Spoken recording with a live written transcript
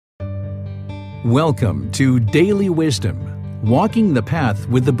Welcome to Daily Wisdom, Walking the Path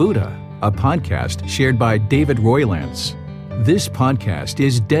with the Buddha, a podcast shared by David Roylance. This podcast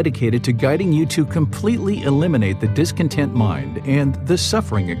is dedicated to guiding you to completely eliminate the discontent mind and the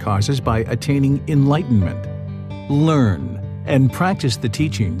suffering it causes by attaining enlightenment. Learn and practice the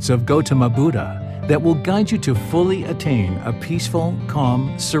teachings of Gautama Buddha that will guide you to fully attain a peaceful,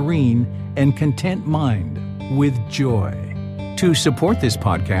 calm, serene, and content mind with joy. To support this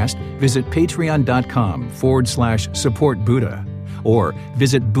podcast, visit patreon.com/support Buddha or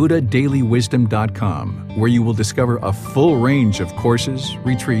visit buddhadailywisdom.com, where you will discover a full range of courses,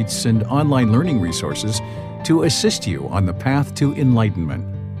 retreats, and online learning resources to assist you on the path to enlightenment.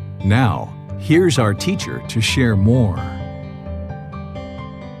 Now, here's our teacher to share more.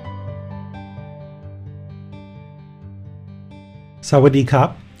 Sawadee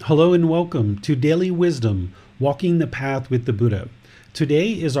Kap. Hello and welcome to Daily Wisdom, Walking the Path with the Buddha.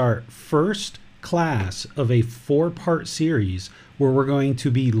 Today is our first class of a 4-part series where we're going to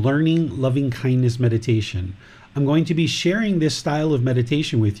be learning loving kindness meditation. I'm going to be sharing this style of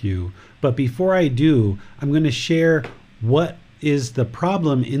meditation with you, but before I do, I'm going to share what is the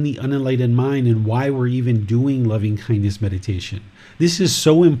problem in the unenlightened mind and why we're even doing loving kindness meditation. This is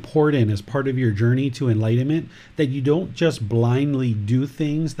so important as part of your journey to enlightenment that you don't just blindly do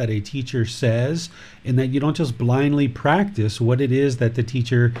things that a teacher says, and that you don't just blindly practice what it is that the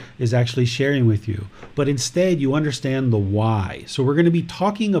teacher is actually sharing with you, but instead you understand the why. So we're going to be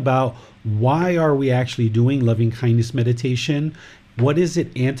talking about why are we actually doing loving kindness meditation. What is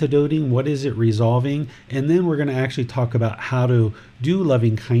it antidoting? What is it resolving? And then we're going to actually talk about how to do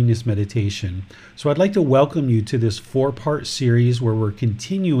loving kindness meditation. So I'd like to welcome you to this 4-part series where we're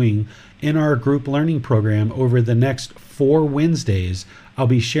continuing in our group learning program over the next 4 Wednesdays. I'll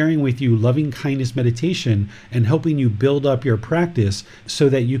be sharing with you loving kindness meditation and helping you build up your practice so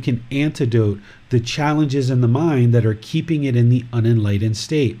that you can antidote the challenges in the mind that are keeping it in the unenlightened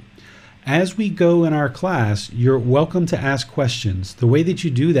state. As we go in our class, you're welcome to ask questions. The way that you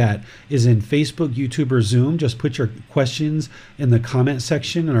do that is in Facebook, YouTube, or Zoom. Just put your questions in the comment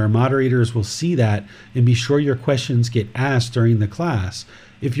section and our moderators will see that, and be sure your questions get asked during the class.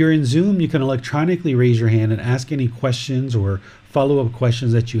 If you're in Zoom, you can electronically raise your hand and ask any questions or follow-up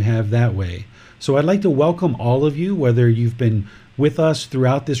questions that you have that way. So I'd like to welcome all of you, whether you've been with us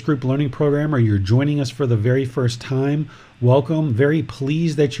throughout this group learning program or you're joining us for the very first time. Welcome. Very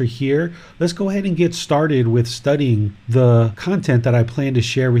pleased that you're here. Let's go ahead and get started with studying the content that I plan to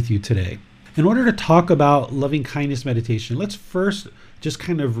share with you today. In order to talk about loving kindness meditation, let's first just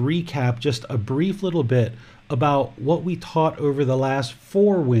kind of recap just a brief little bit about what we taught over the last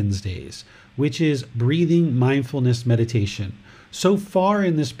 4 Wednesdays, which is breathing mindfulness meditation. So far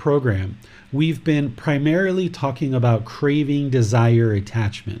in this program, we've been primarily talking about craving, desire,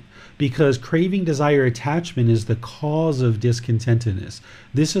 attachment, because craving, desire, attachment is the cause of discontentedness.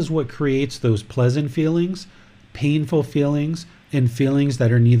 This is what creates those pleasant feelings, painful feelings, and feelings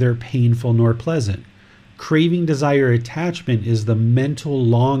that are neither painful nor pleasant. Craving, desire, attachment is the mental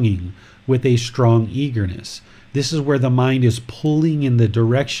longing with a strong eagerness. This is where the mind is pulling in the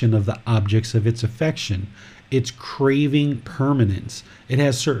direction of the objects of its affection. It's craving permanence. It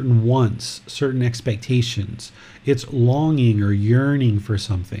has certain wants, certain expectations. It's longing or yearning for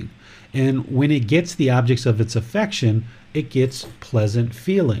something. And when it gets the objects of its affection, it gets pleasant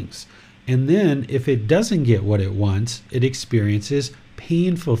feelings. And then if it doesn't get what it wants, it experiences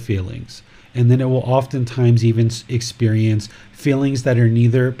painful feelings. And then it will oftentimes even experience feelings that are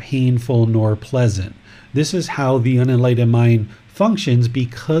neither painful nor pleasant. This is how the unenlightened mind functions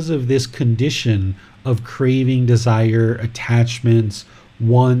because of this condition of craving, desire, attachments,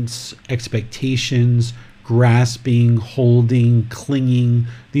 wants, expectations, grasping, holding, clinging.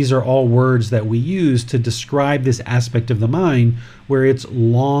 These are all words that we use to describe this aspect of the mind where it's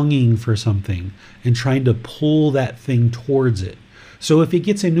longing for something and trying to pull that thing towards it. So if it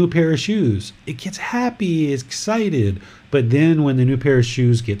gets a new pair of shoes, it gets happy, excited. But then when the new pair of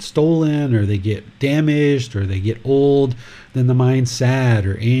shoes get stolen or they get damaged or they get old, then the mind's sad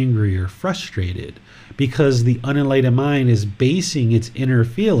or angry or frustrated because the unenlightened mind is basing its inner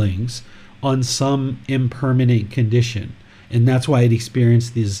feelings on some impermanent condition. And that's why it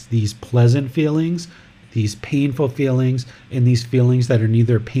experiences these pleasant feelings, these painful feelings, and these feelings that are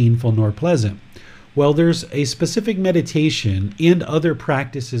neither painful nor pleasant. Well, there's a specific meditation and other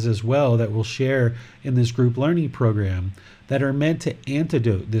practices as well that we'll share in this group learning program that are meant to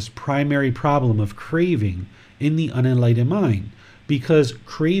antidote this primary problem of craving in the unenlightened mind. Because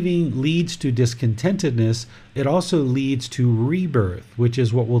craving leads to discontentedness, it also leads to rebirth, which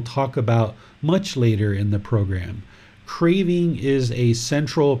is what we'll talk about much later in the program. craving is a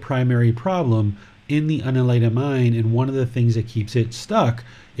central primary problem in the unenlightened mind, and one of the things that keeps it stuck,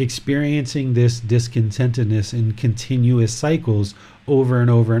 experiencing this discontentedness in continuous cycles over and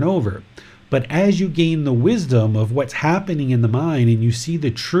over and over. But as you gain the wisdom of what's happening in the mind and you see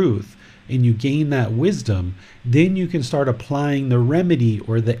the truth and you gain that wisdom, then you can start applying the remedy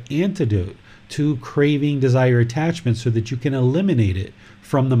or the antidote to craving, desire, attachment so that you can eliminate it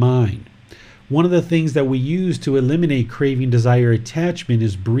from the mind. One of the things that we use to eliminate craving, desire, attachment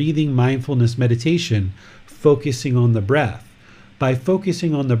is breathing mindfulness meditation, focusing on the breath. By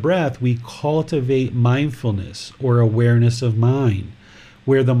focusing on the breath, we cultivate mindfulness or awareness of mind,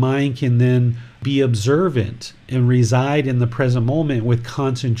 where the mind can then be observant and reside in the present moment with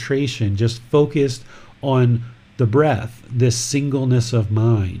concentration, just focused on the breath, this singleness of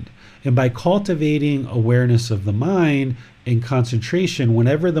mind. And by cultivating awareness of the mind and concentration,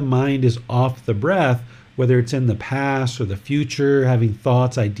 whenever the mind is off the breath, whether it's in the past or the future, having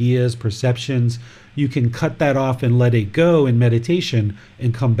thoughts, ideas, perceptions, you can cut that off and let it go in meditation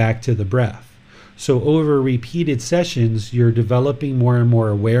and come back to the breath. So over repeated sessions, you're developing more and more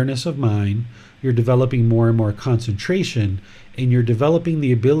awareness of mind, you're developing more and more concentration, and you're developing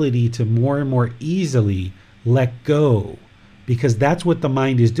the ability to more and more easily let go. Because that's what the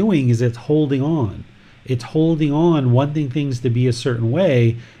mind is doing, is it's holding on. It's holding on, wanting things to be a certain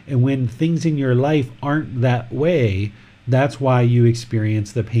way. And when things in your life aren't that way, that's why you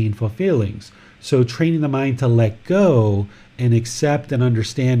experience the painful feelings. So training the mind to let go and accept and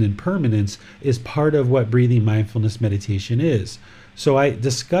understand impermanence is part of what breathing mindfulness meditation is. So I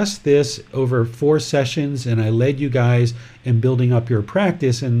discussed this over 4 sessions, and I led you guys in building up your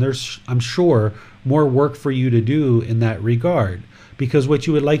practice, and there's, I'm sure, more work for you to do in that regard. Because what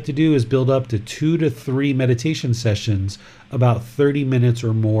you would like to do is build up to 2 to 3 meditation sessions, about 30 minutes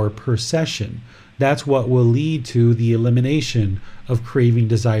or more per session. That's what will lead to the elimination of craving,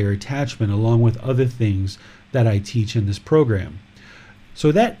 desire, attachment, along with other things that I teach in this program.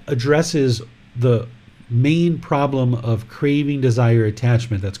 So that addresses the main problem of craving, desire,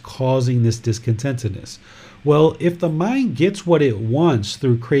 attachment that's causing this discontentedness. Well, if the mind gets what it wants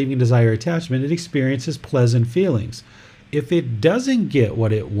through craving, desire, attachment, it experiences pleasant feelings. If it doesn't get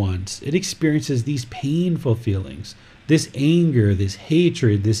what it wants, it experiences these painful feelings, this anger, this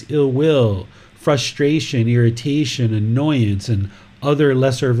hatred, this ill will, frustration, irritation, annoyance, and other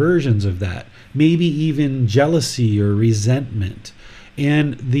lesser versions of that, maybe even jealousy or resentment.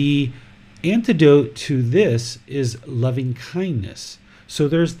 And the antidote to this is loving kindness. So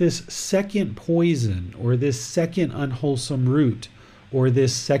there's this second poison, or this second unwholesome root, or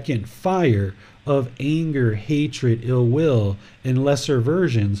this second fire of anger, hatred, ill will, and lesser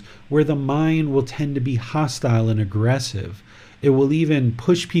versions, where the mind will tend to be hostile and aggressive. It will even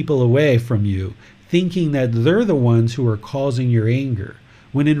push people away from you, thinking that they're the ones who are causing your anger,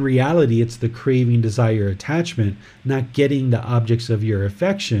 when in reality it's the craving, desire, attachment, not getting the objects of your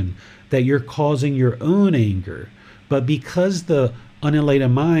affection, that you're causing your own anger. But because the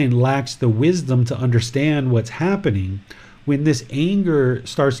unenlightened mind lacks the wisdom to understand what's happening, when this anger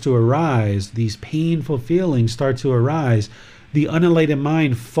starts to arise, these painful feelings start to arise, the unenlightened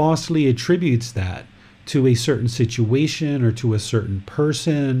mind falsely attributes that to a certain situation or to a certain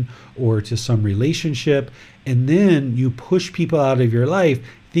person or to some relationship. And then you push people out of your life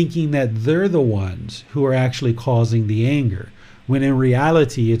thinking that they're the ones who are actually causing the anger, when in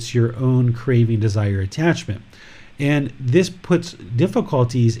reality it's your own craving, desire, attachment. And this puts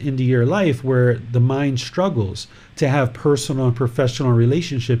difficulties into your life where the mind struggles to have personal and professional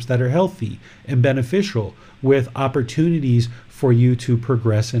relationships that are healthy and beneficial, with opportunities for you to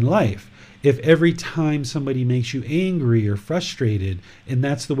progress in life. If every time somebody makes you angry or frustrated, and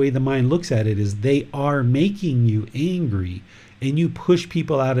that's the way the mind looks at it, is they are making you angry, and you push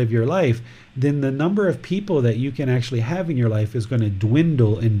people out of your life, then the number of people that you can actually have in your life is going to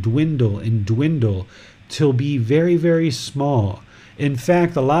dwindle and dwindle and dwindle till be very, very small. In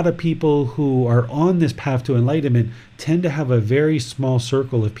fact, a lot of people who are on this path to enlightenment tend to have a very small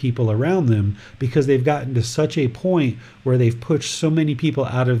circle of people around them, because they've gotten to such a point where they've pushed so many people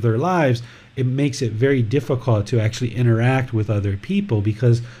out of their lives, it makes it very difficult to actually interact with other people,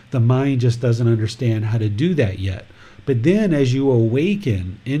 because the mind just doesn't understand how to do that yet. But then as you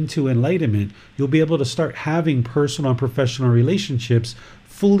awaken into enlightenment, you'll be able to start having personal and professional relationships,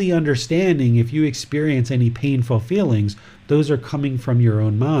 fully understanding if you experience any painful feelings, those are coming from your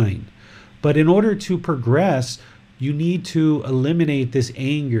own mind. But in order to progress, you need to eliminate this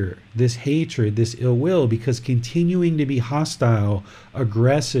anger, this hatred, this ill will, because continuing to be hostile,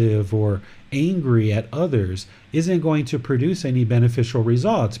 aggressive, or angry at others isn't going to produce any beneficial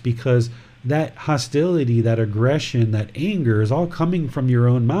results, because that hostility, that aggression, that anger is all coming from your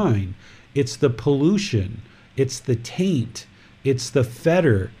own mind. It's the pollution, it's the taint, it's the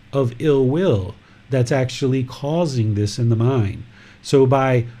fetter of ill will that's actually causing this in the mind. So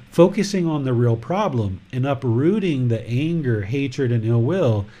by focusing on the real problem and uprooting the anger, hatred, and ill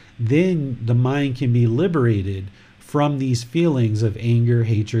will, then the mind can be liberated from these feelings of anger,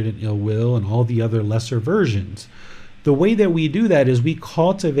 hatred, and ill will, and all the other lesser versions. The way that we do that is we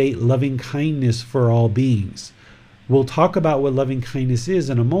cultivate loving kindness for all beings. We'll talk about what loving kindness is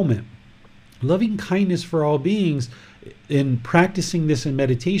in a moment. Loving kindness for all beings, in practicing this in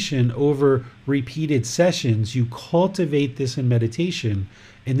meditation over repeated sessions, you cultivate this in meditation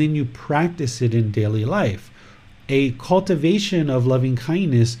and then you practice it in daily life. A cultivation of loving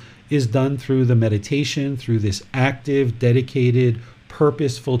kindness is done through the meditation, through this active, dedicated,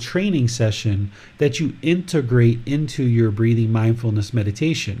 purposeful training session that you integrate into your breathing mindfulness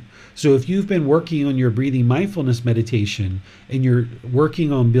meditation. So if you've been working on your breathing mindfulness meditation and you're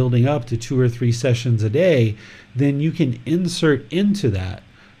working on building up to 2 or 3 sessions a day, then you can insert into that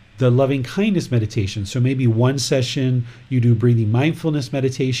the loving kindness meditation. So maybe one session you do breathing mindfulness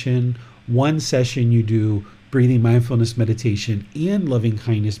meditation, one session you do breathing mindfulness meditation and loving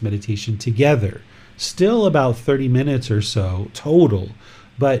kindness meditation together. Still about 30 minutes or so total,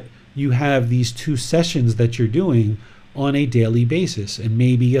 but you have these 2 sessions that you're doing on a daily basis, and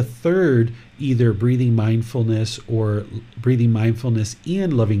maybe a third either breathing mindfulness or breathing mindfulness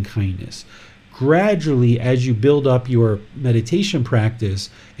and loving kindness. Gradually, as you build up your meditation practice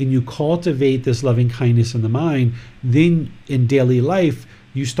and you cultivate this loving kindness in the mind, then in daily life,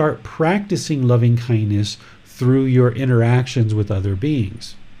 you start practicing loving kindness through your interactions with other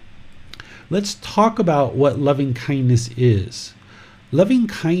beings. Let's talk about what loving kindness is. Loving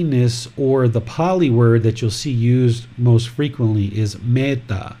kindness, or the Pali word that you'll see used most frequently, is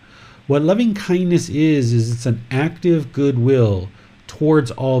metta. What loving kindness is it's an active goodwill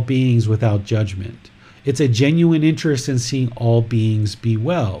towards all beings without judgment. It's a genuine interest in seeing all beings be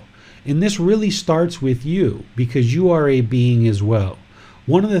well. And this really starts with you, because you are a being as well.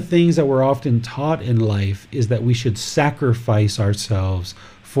 One of the things that we're often taught in life is that we should sacrifice ourselves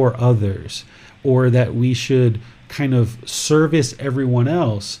for others, or that we should kind of service everyone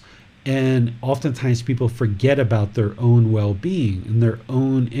else. And oftentimes people forget about their own well-being and their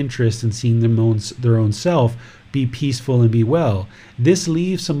own interest in seeing their own self be peaceful and be well. This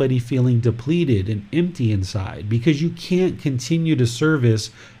leaves somebody feeling depleted and empty inside, because you can't continue to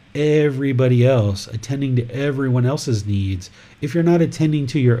service everybody else, attending to everyone else's needs, if you're not attending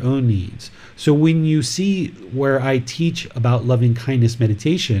to your own needs. So when you see where I teach about loving kindness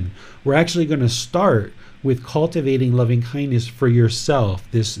meditation, we're actually going to start with cultivating loving kindness for yourself,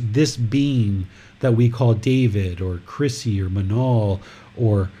 this being that we call David or Chrissy or Manal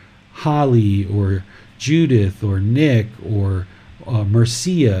or Holly or Judith or Nick or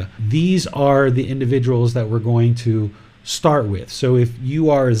Mercia. These are the individuals that we're going to start with. So if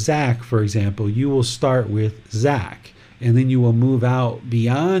you are Zach, for example, you will start with Zach, and then you will move out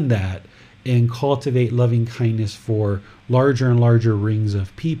beyond that and cultivate loving kindness for larger and larger rings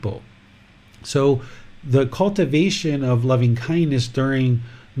of people. So the cultivation of loving kindness during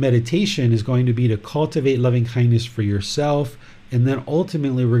meditation is going to be to cultivate loving kindness for yourself, and then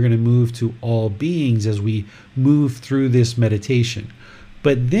ultimately we're going to move to all beings as we move through this meditation.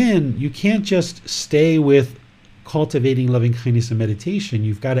 But then you can't just stay with cultivating loving kindness in meditation.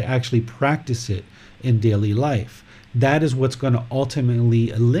 You've got to actually practice it in daily life. That is what's going to ultimately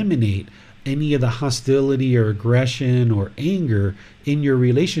eliminate any of the hostility or aggression or anger in your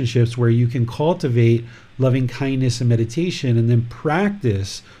relationships, where you can cultivate loving kindness and meditation and then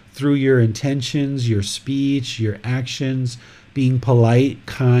practice through your intentions, your speech, your actions, being polite,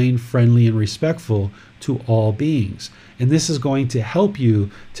 kind, friendly, and respectful to all beings. And this is going to help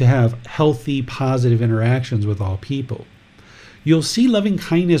you to have healthy, positive interactions with all people. You'll see loving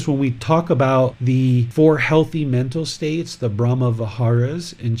kindness when we talk about the 4 healthy mental states, the Brahma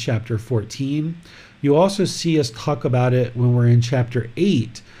Viharas, in chapter 14. You'll also see us talk about it when we're in chapter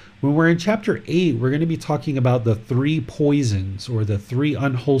 8. When we're in chapter 8, we're going to be talking about the 3 poisons, or the 3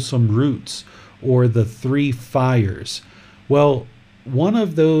 unwholesome roots, or the 3 fires. Well, one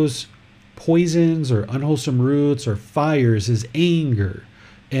of those poisons or unwholesome roots or fires is anger.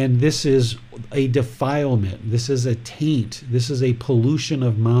 And this is a defilement. This is a taint. This is a pollution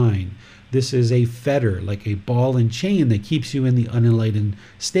of mind. This is a fetter, like a ball and chain that keeps you in the unenlightened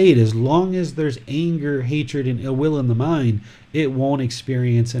state. As long as there's anger, hatred, and ill will in the mind, it won't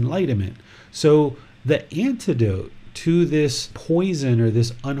experience enlightenment. So the antidote to this poison or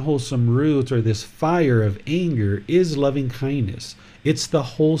this unwholesome root or this fire of anger is loving kindness. It's the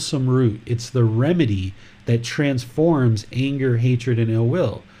wholesome root. It's the remedy that transforms anger, hatred, and ill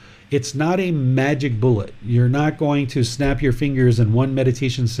will. It's not a magic bullet. You're not going to snap your fingers in one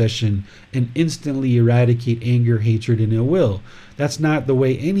meditation session and instantly eradicate anger, hatred, and ill will. That's not the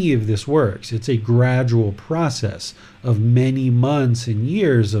way any of this works. It's a gradual process of many months and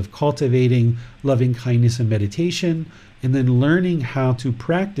years of cultivating loving kindness and meditation, and then learning how to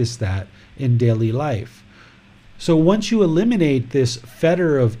practice that in daily life. So once you eliminate this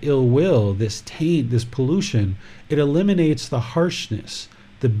fetter of ill will, this taint, this pollution, it eliminates the harshness,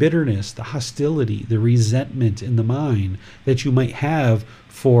 the bitterness, the hostility, the resentment in the mind that you might have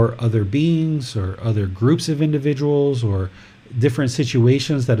for other beings or other groups of individuals or different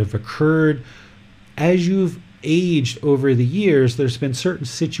situations that have occurred. As you've aged over the years, there's been certain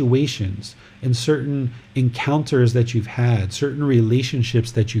situations and certain encounters that you've had, certain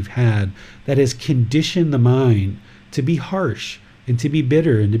relationships that you've had that has conditioned the mind to be harsh and to be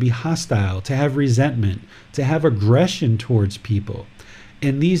bitter and to be hostile, to have resentment, to have aggression towards people.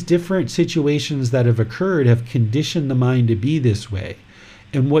 And these different situations that have occurred have conditioned the mind to be this way.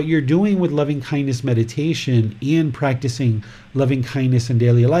 And what you're doing with loving kindness meditation and practicing loving kindness in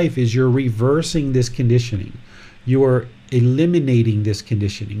daily life is you're reversing this conditioning. You're eliminating this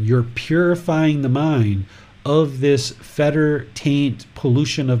conditioning. You're purifying the mind of this fetter, taint,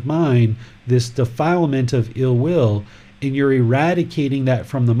 pollution of mind, this defilement of ill will, and you're eradicating that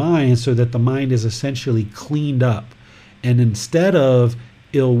from the mind so that the mind is essentially cleaned up. And instead of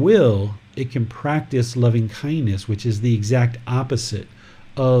ill will, it can practice loving kindness, which is the exact opposite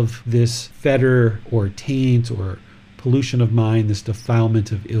of this fetter or taint or pollution of mind, this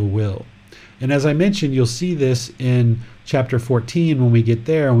defilement of ill will. And as I mentioned, you'll see this in chapter 14 when we get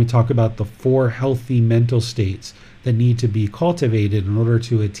there and we talk about the 4 healthy mental states that need to be cultivated in order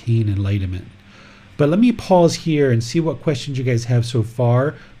to attain enlightenment. But let me pause here and see what questions you guys have so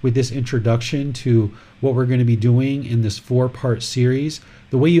far with this introduction to what we're going to be doing in this 4-part series.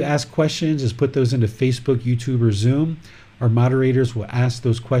 The way you ask questions is put those into Facebook, YouTube, or Zoom. Our moderators will ask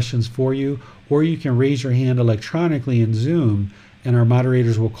those questions for you, or you can raise your hand electronically in Zoom, and our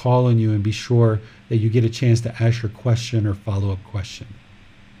moderators will call on you and be sure that you get a chance to ask your question or follow-up question.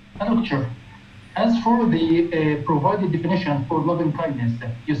 Hello, teacher. As for the provided definition for loving kindness,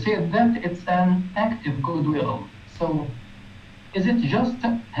 you said that it's an active goodwill. So is it just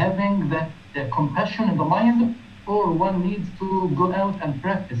having that compassion in the mind, or one needs to go out and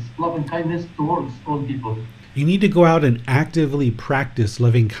practice loving kindness towards all people? You need to go out and actively practice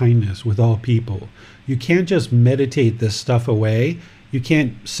loving kindness with all people. You can't just meditate this stuff away. You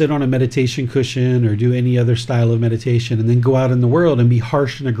can't sit on a meditation cushion or do any other style of meditation and then go out in the world and be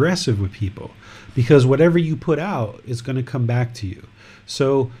harsh and aggressive with people, because whatever you put out is going to come back to you.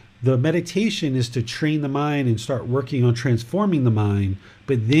 So the meditation is to train the mind and start working on transforming the mind,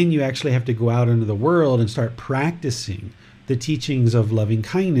 but then you actually have to go out into the world and start practicing the teachings of loving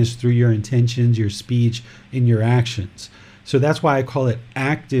kindness through your intentions, your speech, and your actions. So that's why I call it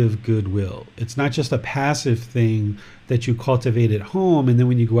active goodwill. It's not just a passive thing that you cultivate at home, and then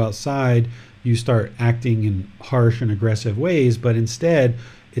when you go outside, you start acting in harsh and aggressive ways, but instead,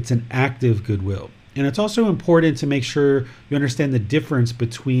 it's an active goodwill. And it's also important to make sure you understand the difference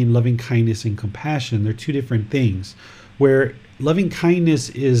between loving kindness and compassion. They're 2 different things. Where loving kindness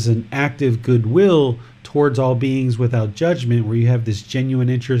is an active goodwill towards all beings without judgment, where you have this genuine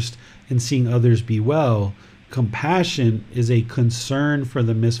interest in seeing others be well, compassion is a concern for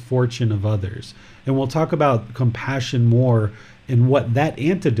the misfortune of others. And we'll talk about compassion more and what that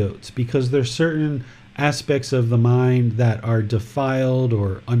antidotes, because there's certain aspects of the mind that are defiled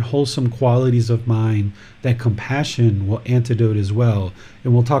or unwholesome qualities of mind that compassion will antidote as well.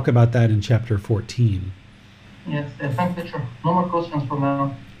 And we'll talk about that in chapter 14. Yes, thank you, teacher. No more questions for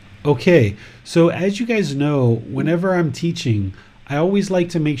now. Okay, so as you guys know, whenever I'm teaching, I always like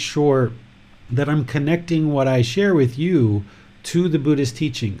to make sure that I'm connecting what I share with you to the Buddhist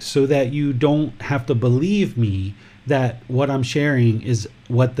teachings so that you don't have to believe me that what I'm sharing is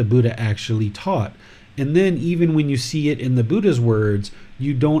what the Buddha actually taught. And then even when you see it in the Buddha's words,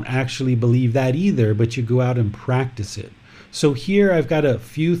 you don't actually believe that either, but you go out and practice it. So here I've got a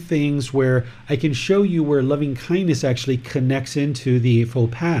few things where I can show you where loving kindness actually connects into the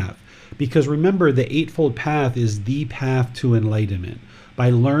Eightfold Path. Because remember, the Eightfold Path is the path to enlightenment. By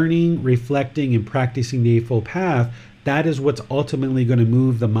learning, reflecting, and practicing the Eightfold Path, that is what's ultimately going to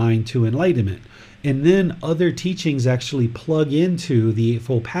move the mind to enlightenment. And then other teachings actually plug into the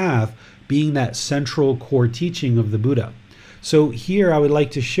Eightfold Path, being that central core teaching of the Buddha. So here I would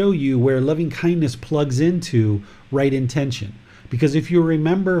like to show you where loving kindness plugs into right intention. Because if you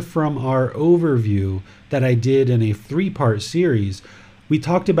remember from our overview that I did in a 3-part series, we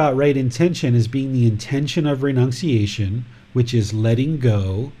talked about right intention as being the intention of renunciation, which is letting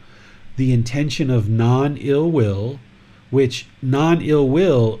go, the intention of non-ill will, which non-ill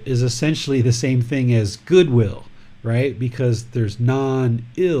will is essentially the same thing as goodwill, right? Because there's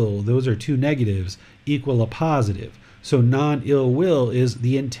non-ill, those are two negatives, equal a positive. So non-ill will is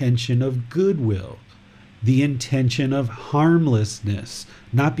the intention of goodwill, the intention of harmlessness,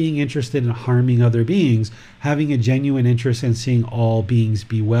 not being interested in harming other beings, having a genuine interest in seeing all beings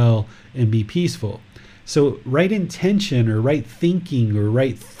be well and be peaceful. So right intention or right thinking or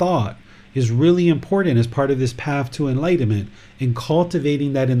right thought is really important as part of this path to enlightenment, and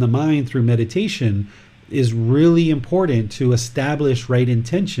cultivating that in the mind through meditation is really important to establish right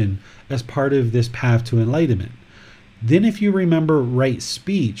intention as part of this path to enlightenment. Then if you remember right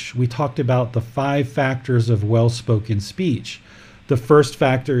speech, we talked about the 5 factors of well-spoken speech. The first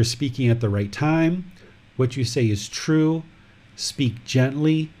factor is speaking at the right time, what you say is true, speak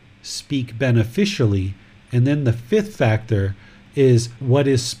gently, speak beneficially, and then the 5th factor is what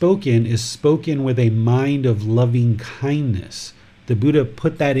is spoken with a mind of loving kindness. The Buddha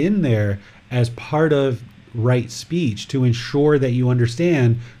put that in there as part of right speech to ensure that you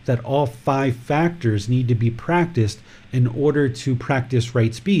understand that all 5 factors need to be practiced in order to practice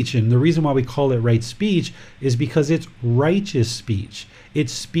right speech. And the reason why we call it right speech is because it's righteous speech.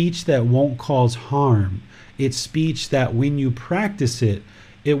 It's speech that won't cause harm. It's speech that when you practice it,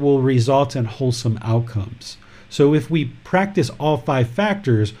 it will result in wholesome outcomes. So if we practice all 5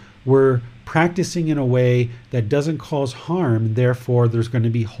 factors, we're practicing in a way that doesn't cause harm, therefore there's going to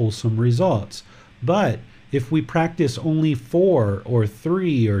be wholesome results. But if we practice only 4 or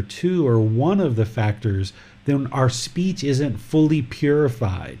 3 or 2 or 1 of the factors, then our speech isn't fully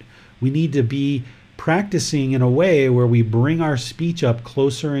purified. We need to be practicing in a way where we bring our speech up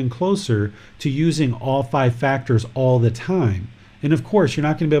closer and closer to using all 5 factors all the time. And of course, you're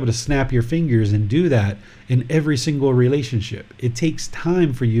not going to be able to snap your fingers and do that in every single relationship. It takes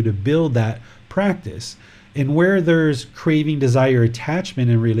time for you to build that practice. And where there's craving, desire,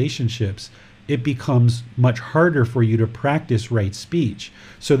 attachment in relationships, it becomes much harder for you to practice right speech.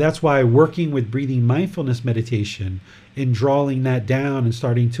 So that's why working with breathing mindfulness meditation and drawing that down and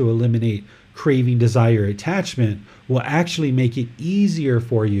starting to eliminate craving, desire, attachment will actually make it easier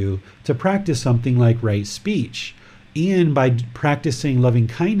for you to practice something like right speech. And by practicing loving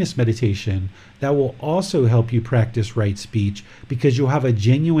kindness meditation, that will also help you practice right speech, because you'll have a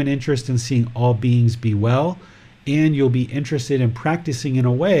genuine interest in seeing all beings be well, and you'll be interested in practicing in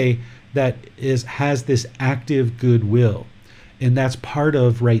a way that has this active goodwill. And that's part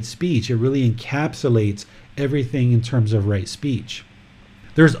of right speech. It really encapsulates everything in terms of right speech.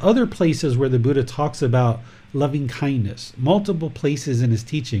 There's other places where the Buddha talks about loving kindness. Multiple places in his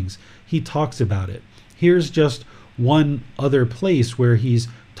teachings, he talks about it. Here's just one other place where he's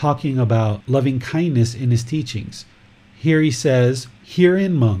talking about loving kindness in his teachings. Here he says,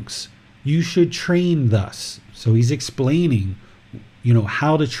 "Herein, monks, you should train thus." So he's explaining,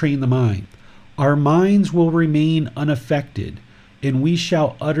 how to train the mind. "Our minds will remain unaffected, and we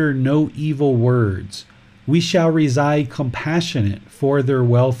shall utter no evil words. We shall reside compassionate for their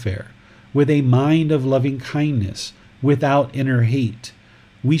welfare, with a mind of loving kindness, without inner hate.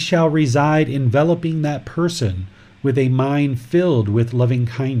 We shall reside enveloping that person with a mind filled with loving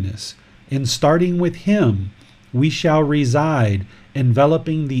kindness. And starting with him, we shall reside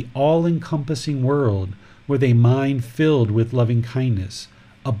enveloping the all-encompassing world with a mind filled with loving kindness,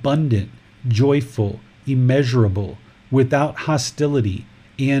 abundant, joyful, immeasurable, without hostility,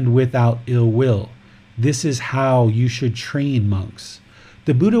 and without ill will. This is how you should train monks."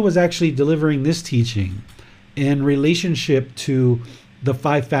 The Buddha was actually delivering this teaching in relationship to the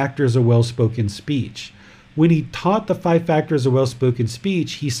 5 factors of well-spoken speech. When he taught the 5 factors of well-spoken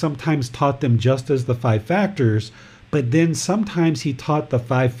speech, he sometimes taught them just as the 5 factors, but then sometimes he taught the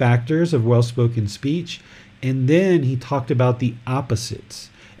 5 factors of well-spoken speech, and then he talked about the opposites.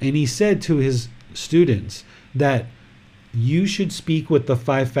 And he said to his students that you should speak with the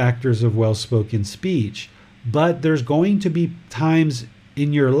 5 factors of well-spoken speech, but there's going to be times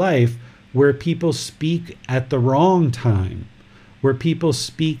in your life where people speak at the wrong time, where people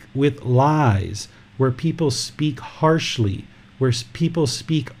speak with lies, where people speak harshly, where people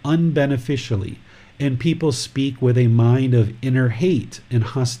speak unbeneficially, and people speak with a mind of inner hate and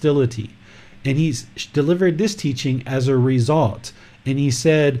hostility. And he's delivered this teaching as a result. And he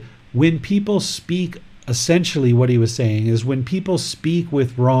said, when people speak, essentially what he was saying is when people speak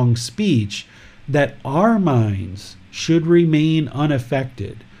with wrong speech, that our minds should remain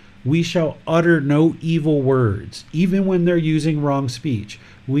unaffected. We shall utter no evil words, even when they're using wrong speech.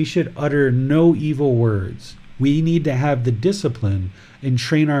 We should utter no evil words. We need to have the discipline and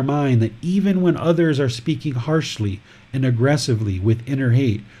train our mind that even when others are speaking harshly and aggressively with inner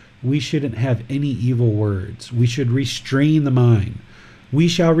hate, we shouldn't have any evil words. We should restrain the mind. We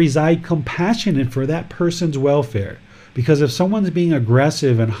shall reside compassionate for that person's welfare. Because if someone's being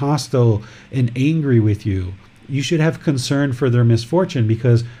aggressive and hostile and angry with you, you should have concern for their misfortune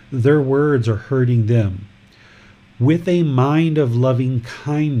because their words are hurting them. With a mind of loving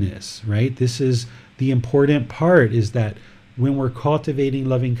kindness, right? This is the important part, is that when we're cultivating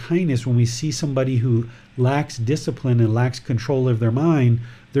loving kindness, when we see somebody who lacks discipline and lacks control of their mind,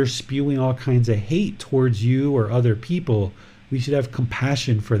 they're spewing all kinds of hate towards you or other people. We should have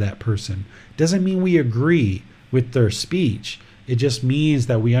compassion for that person. Doesn't mean we agree with their speech. It just means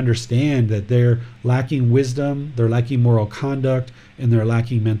that we understand that they're lacking wisdom, they're lacking moral conduct, and they're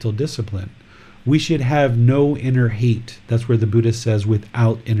lacking mental discipline. We should have no inner hate. That's where the Buddha says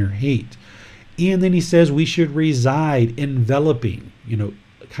without inner hate. And then he says we should reside enveloping,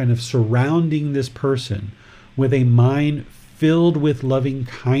 kind of surrounding this person with a mind filled with loving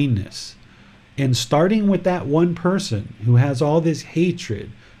kindness. And starting with that one person who has all this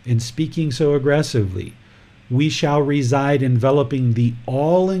hatred and speaking so aggressively, we shall reside enveloping the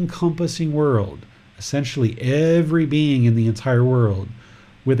all-encompassing world, essentially every being in the entire world,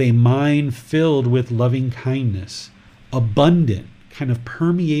 with a mind filled with loving kindness, abundant, kind of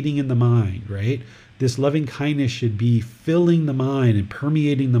permeating in the mind, right? This loving kindness should be filling the mind and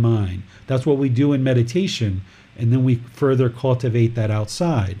permeating the mind. That's what we do in meditation, and then we further cultivate that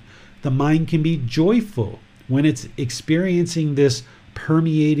outside. The mind can be joyful when it's experiencing this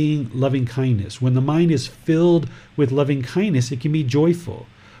permeating loving kindness. When the mind is filled with loving kindness, it can be joyful.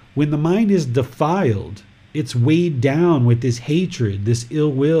 When the mind is defiled, it's weighed down with this hatred, this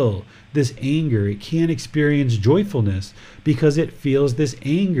ill will, this anger. It can't experience joyfulness because it feels this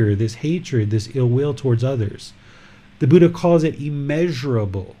anger, this hatred, this ill will towards others. The Buddha calls it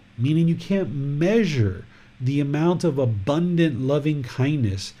immeasurable, meaning you can't measure the amount of abundant loving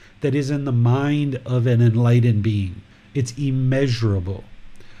kindness that is in the mind of an enlightened being. It's immeasurable,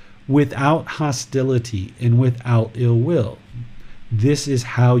 without hostility and without ill will. This is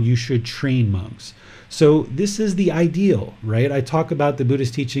how you should train monks. So this is the ideal, right? I talk about the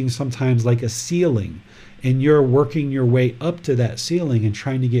Buddhist teaching sometimes like a ceiling, and you're working your way up to that ceiling and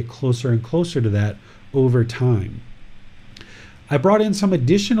trying to get closer and closer to that over time. I brought in some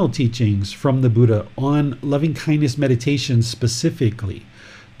additional teachings from the Buddha on loving kindness meditation specifically.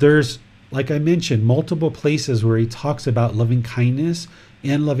 There's, like I mentioned, multiple places where he talks about loving kindness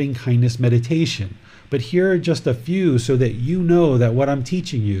and loving kindness meditation. But here are just a few so that you know that what I'm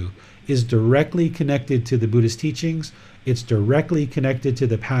teaching you is directly connected to the Buddhist teachings. It's directly connected to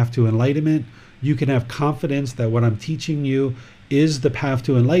the path to enlightenment. You can have confidence that what I'm teaching you is the path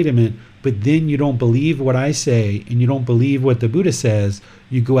to enlightenment, but then you don't believe what I say and you don't believe what the Buddha says.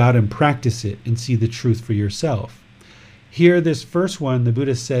 You go out and practice it and see the truth for yourself. Here, this first one, the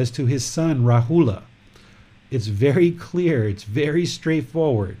Buddha says to his son, Rahula. It's very clear. It's very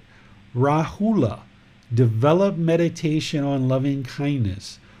straightforward. Rahula, develop meditation on loving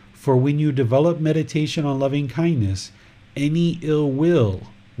kindness. For when you develop meditation on loving kindness, any ill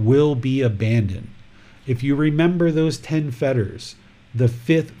will be abandoned. If you remember those 10 fetters, the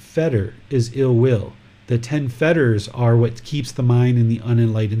 5th fetter is ill will. The 10 fetters are what keeps the mind in the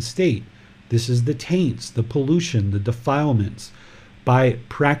unenlightened state. This is the taints, the pollution, the defilements. By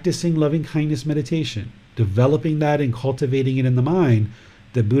practicing loving kindness meditation, developing that and cultivating it in the mind,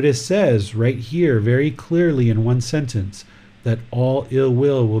 the Buddha says right here very clearly in one sentence that all ill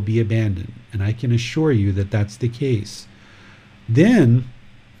will be abandoned. And I can assure you that that's the case. Then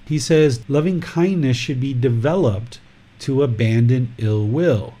he says loving kindness should be developed to abandon ill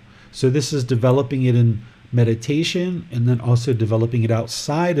will. So this is developing it in meditation and then also developing it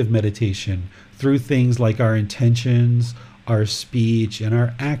outside of meditation through things like our intentions, our speech, and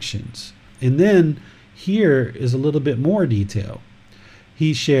our actions. And then here is a little bit more detail.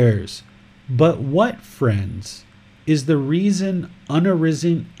 He shares, but what, friends, is the reason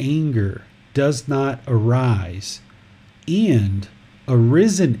unarisen anger does not arise, and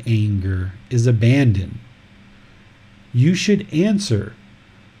arisen anger is abandoned? You should answer,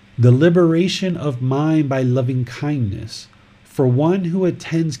 the liberation of mind by loving kindness. For one who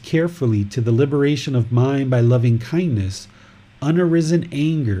attends carefully to the liberation of mind by loving kindness, unarisen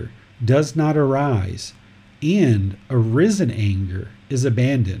anger does not arise, and arisen anger is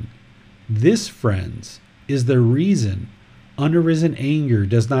abandoned. This, friends, is the reason unarisen anger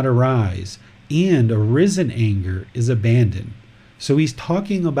does not arise, and arisen anger is abandoned. So he's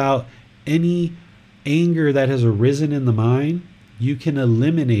talking about any anger that has arisen in the mind, you can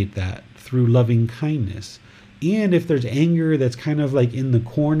eliminate that through loving kindness. And if there's anger that's kind of like in the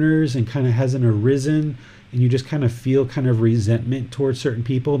corners and kind of hasn't arisen, and you just kind of feel kind of resentment towards certain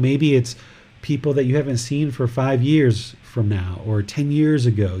people, maybe it's people that you haven't seen for 5 years from now or 10 years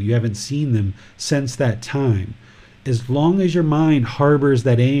ago, you haven't seen them since that time. As long as your mind harbors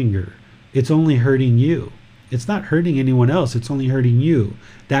that anger, it's only hurting you. It's not hurting anyone else, it's only hurting you.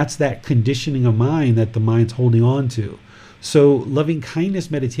 That's that conditioning of mind that the mind's holding on to. So loving kindness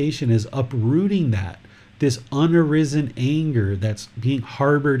meditation is uprooting that, this unarisen anger that's being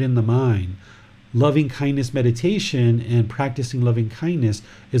harbored in the mind. Loving kindness meditation and practicing loving kindness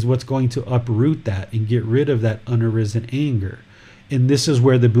is what's going to uproot that and get rid of that unarisen anger. And this is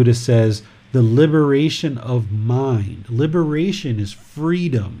where the Buddha says the liberation of mind. Liberation is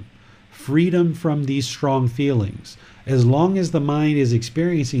freedom. Freedom from these strong feelings. As long as the mind is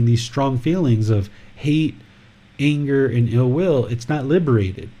experiencing these strong feelings of hate, anger, and ill will, it's not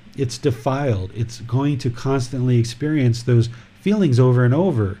liberated. It's defiled. It's going to constantly experience those feelings over and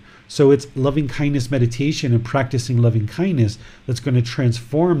over. So it's loving kindness meditation and practicing loving kindness that's going to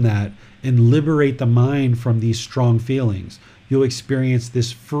transform that and liberate the mind from these strong feelings. You'll experience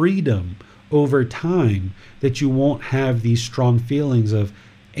this freedom over time that you won't have these strong feelings of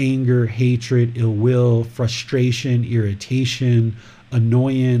anger, hatred, ill will, frustration, irritation,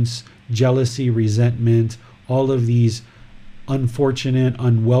 annoyance, jealousy, resentment, all of these unfortunate,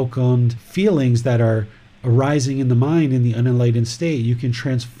 unwelcomed feelings that are arising in the mind in the unenlightened state. You can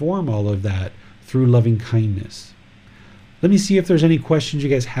transform all of that through loving kindness. Let me see if there's any questions you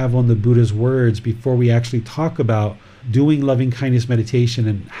guys have on the Buddha's words before we actually talk about doing loving kindness meditation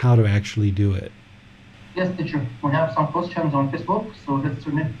and how to actually do it. Yes, teacher. We have some questions on Facebook, so let's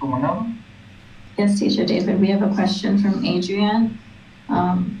turn it to Manal. Yes, teacher David, we have a question from Adrienne.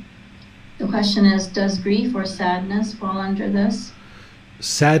 The question is, does grief or sadness fall under this?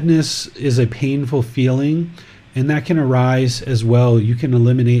 Sadness is a painful feeling, and that can arise as well. You can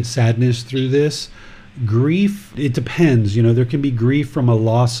eliminate sadness through this. Grief, it depends. There can be grief from a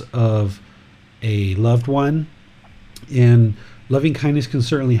loss of a loved one, and loving kindness can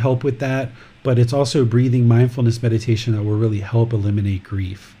certainly help with that, but it's also breathing mindfulness meditation that will really help eliminate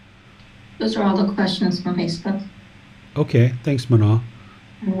grief. Those are all the questions from Facebook. Okay, thanks, Manal.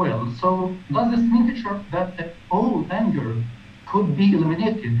 Well, so does this mean, teacher, that all anger could be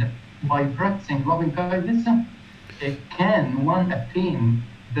eliminated by practicing loving kindness? Can one attain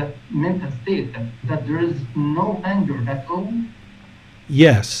the mental state that there is no anger at all?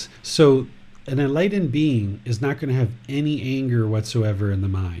 Yes. So an enlightened being is not going to have any anger whatsoever in the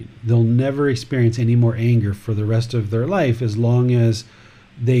mind. They'll never experience any more anger for the rest of their life as long as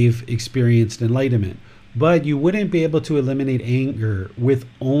they've experienced enlightenment. But you wouldn't be able to eliminate anger with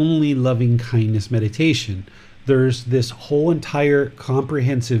only loving kindness meditation. There's this whole entire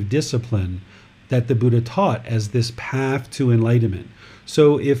comprehensive discipline that the Buddha taught as this path to enlightenment.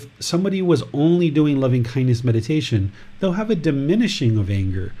 So if somebody was only doing loving kindness meditation, they'll have a diminishing of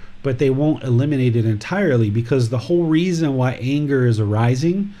anger, but they won't eliminate it entirely, because the whole reason why anger is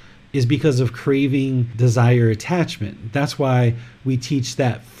arising is because of craving, desire, attachment. That's why we teach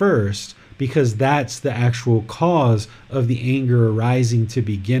that first, because that's the actual cause of the anger arising to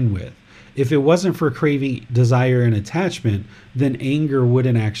begin with. If it wasn't for craving, desire, and attachment, then anger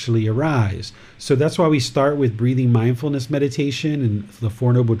wouldn't actually arise. So that's why we start with breathing mindfulness meditation and the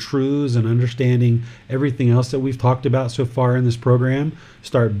Four Noble Truths and understanding everything else that we've talked about so far in this program.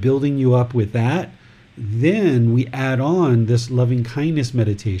 Start building you up with that. Then we add on this loving kindness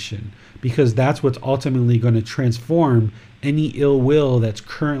meditation, because that's what's ultimately going to transform any ill will that's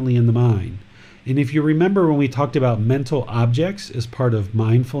currently in the mind. And if you remember when we talked about mental objects as part of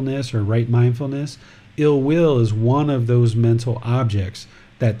mindfulness or right mindfulness, ill will is one of those mental objects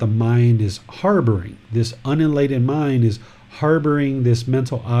that the mind is harboring. This unenlightened mind is harboring this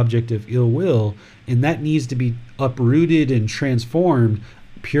mental object of ill will, and that needs to be uprooted and transformed,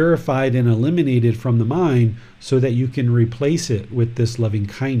 purified and eliminated from the mind so that you can replace it with this loving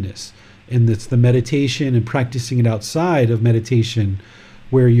kindness. And it's the meditation and practicing it outside of meditation,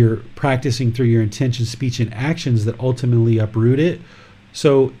 where you're practicing through your intention, speech, and actions that ultimately uproot it.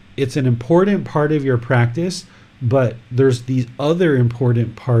 So it's an important part of your practice, but there's these other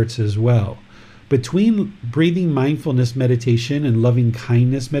important parts as well. Between breathing mindfulness meditation and loving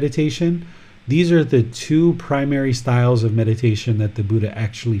kindness meditation, these are the two primary styles of meditation that the Buddha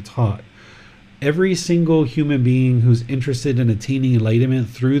actually taught. Every single human being who's interested in attaining enlightenment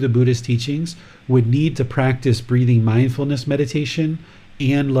through the Buddhist teachings would need to practice breathing mindfulness meditation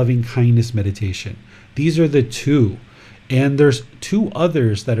and loving kindness meditation. These are the two. And there's two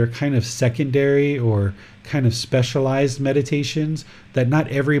others that are kind of secondary or kind of specialized meditations that not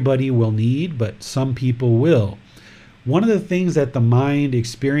everybody will need, but some people will. One of the things that the mind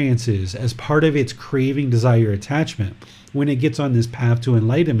experiences as part of its craving, desire, attachment when it gets on this path to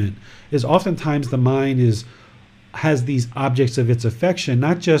enlightenment is oftentimes the mind has these objects of its affection,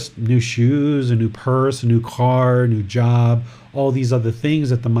 not just new shoes, a new purse, a new car, a new job, all these other things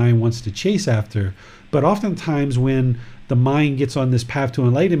that the mind wants to chase after. But oftentimes when the mind gets on this path to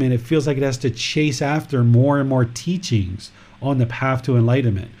enlightenment, it feels like it has to chase after more and more teachings on the path to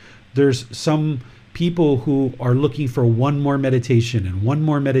enlightenment. There's some people who are looking for one more meditation and one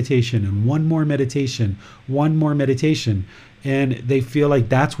more meditation and one more meditation, one more meditation, and they feel like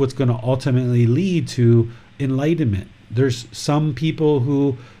that's what's going to ultimately lead to enlightenment. There's some people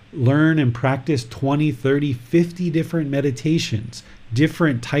who learn and practice 20, 30, 50 different meditations,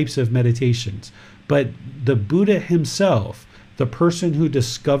 different types of meditations. But the Buddha himself, the person who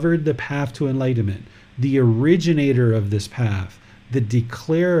discovered the path to enlightenment, the originator of this path, the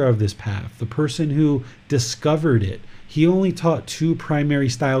declarer of this path, the person who discovered it, he only taught two primary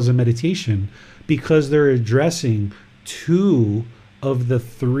styles of meditation because they're addressing two of the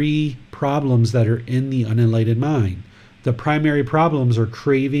three problems that are in the unenlightened mind. The primary problems are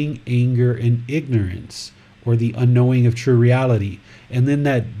craving, anger, and ignorance, or the unknowing of true reality. And then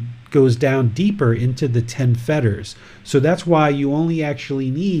that goes down deeper into the 10 fetters. So that's why you only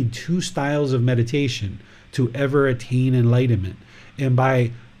actually need two styles of meditation to ever attain enlightenment. And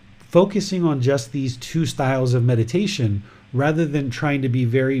by focusing on just these two styles of meditation, rather than trying to be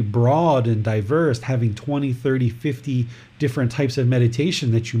very broad and diverse, having 20, 30, 50 different types of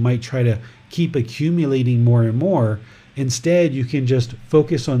meditation that you might try to keep accumulating more and more, instead you can just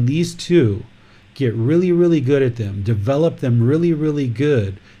focus on these two, get really, really good at them, develop them really, really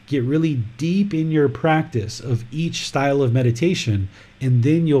good, get really deep in your practice of each style of meditation, and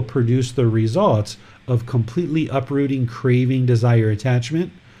then you'll produce the results of completely uprooting craving, desire,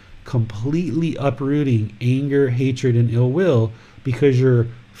 attachment, completely uprooting anger, hatred, and ill will, because you're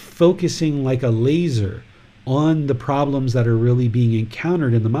focusing like a laser on the problems that are really being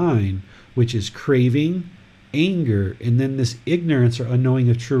encountered in the mind, which is craving, anger, and then this ignorance or unknowing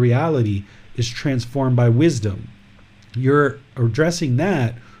of true reality is transformed by wisdom. You're addressing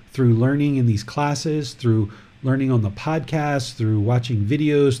that through learning in these classes, through learning on the podcast, through watching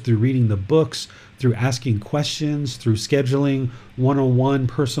videos, through reading the books, through asking questions, through scheduling one-on-one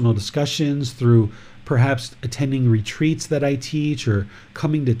personal discussions, through perhaps attending retreats that I teach, or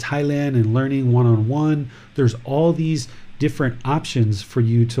coming to Thailand and learning one-on-one. There's all these different options for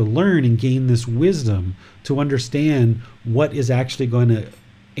you to learn and gain this wisdom to understand what is actually going to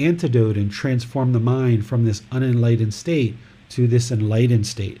antidote and transform the mind from this unenlightened state to this enlightened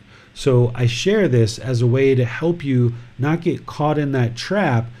state. So I share this as a way to help you not get caught in that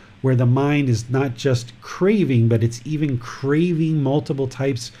trap where the mind is not just craving, but it's even craving multiple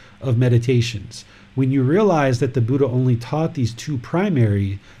types of meditations. When you realize that the Buddha only taught these two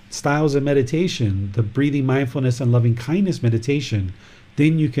primary styles of meditation, the breathing mindfulness and loving kindness meditation,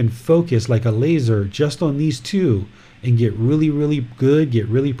 then you can focus like a laser just on these two and get really, really good, get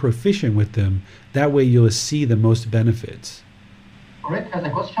really proficient with them. That way you'll see the most benefits. Rick has a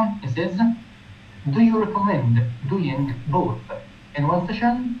question. He says, do you recommend doing both in one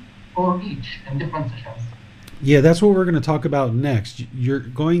session or each in different sessions? Yeah, that's what we're going to talk about next. You're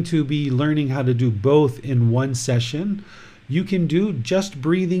going to be learning how to do both in one session. You can do just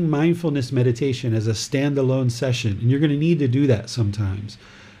breathing mindfulness meditation as a standalone session, and you're going to need to do that sometimes.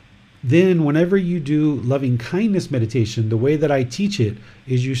 Then whenever you do loving kindness meditation, the way that I teach it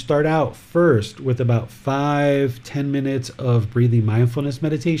is you start out first with about 5-10 minutes of breathing mindfulness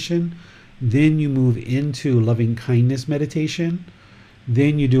meditation. Then you move into loving kindness meditation.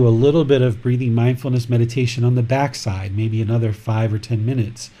 Then you do a little bit of breathing mindfulness meditation on the backside, maybe another 5 or 10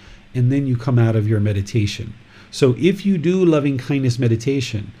 minutes. And then you come out of your meditation. So if you do loving kindness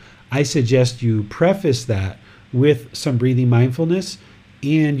meditation, I suggest you preface that with some breathing mindfulness,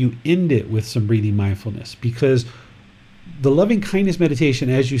 and you end it with some breathing mindfulness, because the loving kindness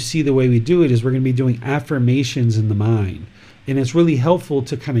meditation, as you see the way we do it, is we're going to be doing affirmations in the mind. And it's really helpful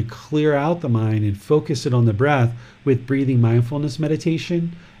to kind of clear out the mind and focus it on the breath with breathing mindfulness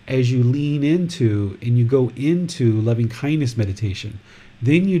meditation as you lean into and you go into loving kindness meditation.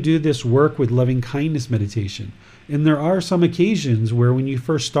 Then you do this work with loving kindness meditation. And there are some occasions where when you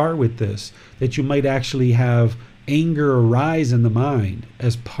first start with this, that you might actually have anger arise in the mind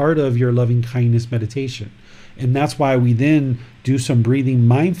as part of your loving kindness meditation. And that's why we then do some breathing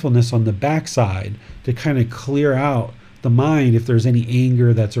mindfulness on the backside to kind of clear out the mind if there's any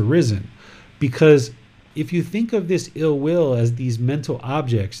anger that's arisen. Because if you think of this ill will as these mental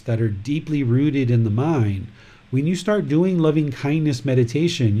objects that are deeply rooted in the mind, when you start doing loving kindness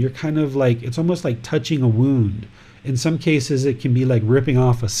meditation, you're kind of like, it's almost like touching a wound. In some cases, it can be like ripping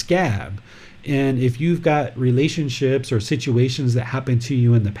off a scab. And if you've got relationships or situations that happened to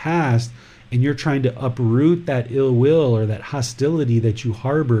you in the past, and you're trying to uproot that ill will or that hostility that you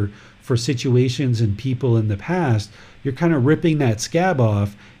harbor for situations and people in the past, you're kind of ripping that scab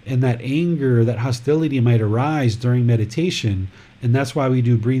off, and that anger, that hostility might arise during meditation. And that's why we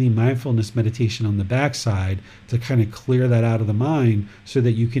do breathing mindfulness meditation on the backside, to kind of clear that out of the mind so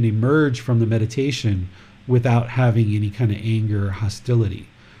that you can emerge from the meditation without having any kind of anger or hostility.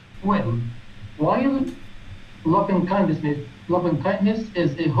 Well, while loving kindness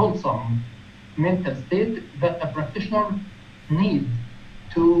is a wholesome mental state that a practitioner needs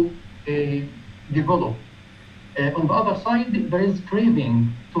to develop. On the other side, there is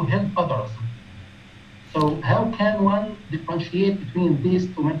craving to help others. So how can one differentiate between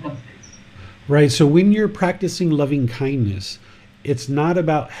these two mental states? Right. So when you're practicing loving kindness, it's not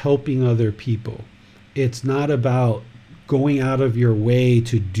about helping other people. It's not about going out of your way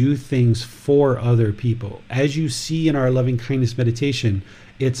to do things for other people. As you see in our loving kindness meditation,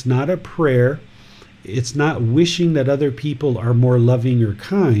 it's not a prayer. It's not wishing that other people are more loving or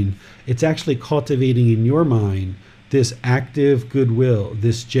kind. It's actually cultivating in your mind this active goodwill,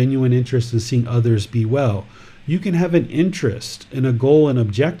 this genuine interest in seeing others be well. You can have an interest and a goal and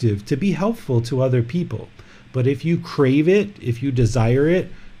objective to be helpful to other people. But if you crave it, if you desire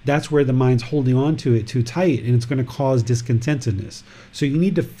it, that's where the mind's holding on to it too tight, and it's going to cause discontentedness. So you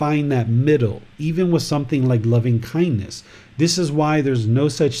need to find that middle, even with something like loving kindness. This is why there's no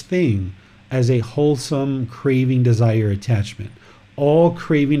such thing as a wholesome craving, desire, attachment. All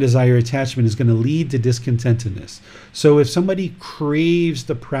craving, desire, attachment is going to lead to discontentedness. So if somebody craves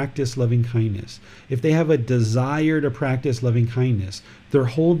to practice loving kindness, if they have a desire to practice loving kindness, they're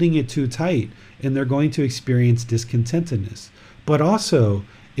holding it too tight and they're going to experience discontentedness. But also,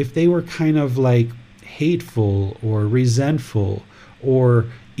 if they were kind of like hateful or resentful or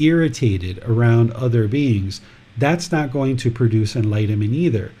irritated around other beings, that's not going to produce enlightenment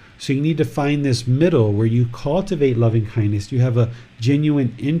either. So you need to find this middle where you cultivate loving kindness, you have a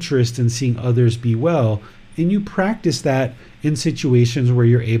genuine interest in seeing others be well, and you practice that in situations where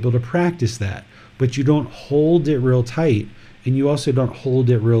you're able to practice that. But you don't hold it real tight, and you also don't hold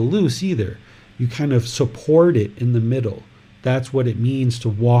it real loose either. You kind of support it in the middle. That's what it means to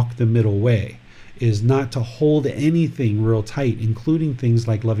walk the middle way, is not to hold anything real tight, including things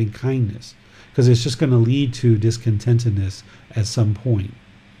like loving kindness, because it's just going to lead to discontentedness at some point.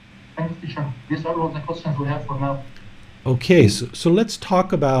 Thanks, teacher. These are all the questions we have for now. Okay, so let's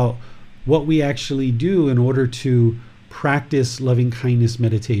talk about what we actually do in order to practice loving kindness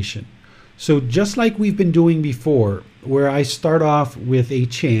meditation. So just like we've been doing before, where I start off with a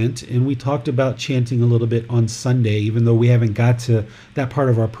chant, and we talked about chanting a little bit on Sunday, even though we haven't got to that part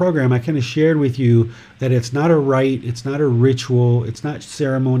of our program, I kind of shared with you that it's not a rite, it's not a ritual, it's not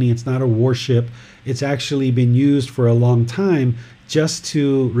ceremony, it's not a worship. It's actually been used for a long time just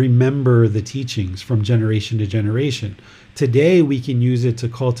to remember the teachings from generation to generation. Today, we can use it to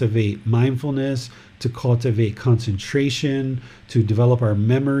cultivate mindfulness, to cultivate concentration, to develop our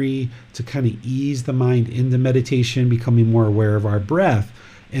memory, to kind of ease the mind into meditation, becoming more aware of our breath.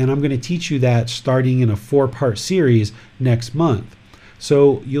 And I'm going to teach you that starting in a 4-part series next month.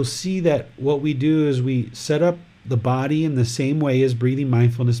 So you'll see that what we do is we set up the body in the same way as breathing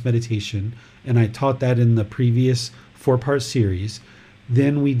mindfulness meditation. And I taught that in the previous 4-part series.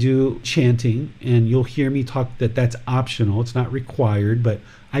 Then we do chanting, and you'll hear me talk that that's optional. It's not required, but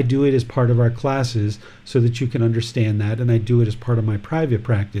I do it as part of our classes so that you can understand that, and I do it as part of my private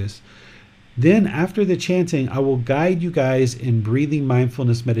practice. Then after the chanting, I will guide you guys in breathing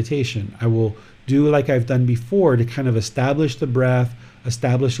mindfulness meditation. I will do like I've done before to kind of establish the breath,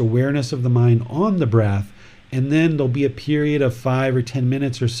 establish awareness of the mind on the breath, and then there'll be a period of 5 or 10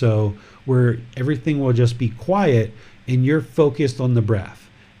 minutes or so where everything will just be quiet and you're focused on the breath.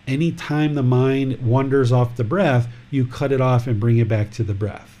 Anytime the mind wanders off the breath, you cut it off and bring it back to the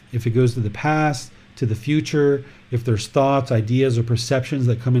breath. If it goes to the past, to the future, if there's thoughts, ideas, or perceptions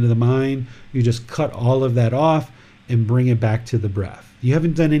that come into the mind, you just cut all of that off and bring it back to the breath. You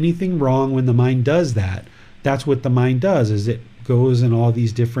haven't done anything wrong when the mind does that. That's what the mind does, is it goes in all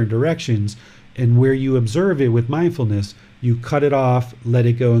these different directions, and where you observe it with mindfulness, you cut it off, let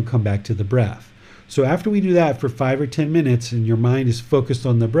it go, and come back to the breath. So after we do that for 5 or 10 minutes and your mind is focused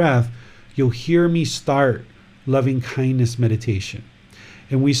on the breath, you'll hear me start loving kindness meditation.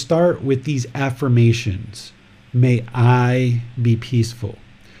 And we start with these affirmations. May I be peaceful.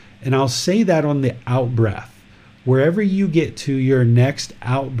 And I'll say that on the out breath. Wherever you get to your next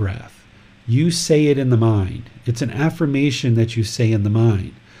out breath, you say it in the mind. It's an affirmation that you say in the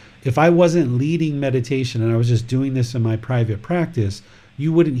mind. If I wasn't leading meditation and I was just doing this in my private practice,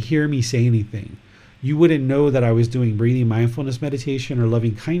 you wouldn't hear me say anything. You wouldn't know that I was doing breathing mindfulness meditation or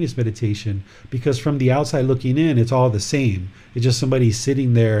loving kindness meditation, because from the outside looking in, it's all the same. It's just somebody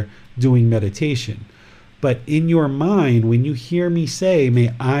sitting there doing meditation. But in your mind, when you hear me say,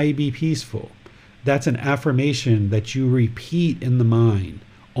 may I be peaceful, that's an affirmation that you repeat in the mind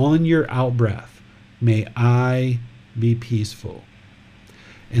on your out breath. May I be peaceful.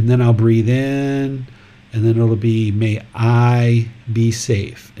 And then I'll breathe in, and then it'll be, may I be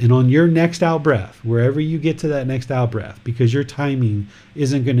safe. And on your next out breath, wherever you get to that next out breath, because your timing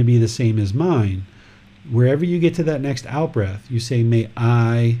isn't going to be the same as mine, wherever you get to that next out breath, you say, may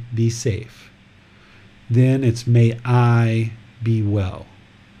I be safe. Then it's, may I be well.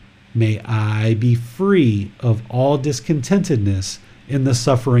 May I be free of all discontentedness in the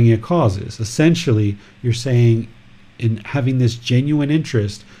suffering it causes. Essentially, you're saying, in having this genuine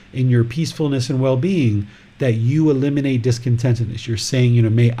interest in your peacefulness and well-being, that you eliminate discontentedness. You're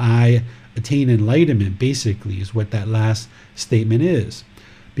saying, may I attain enlightenment, basically, is what that last statement is.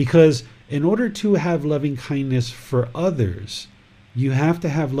 Because in order to have loving kindness for others, you have to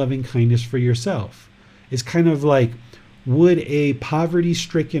have loving kindness for yourself. It's kind of like, would a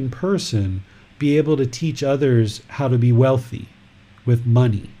poverty-stricken person be able to teach others how to be wealthy with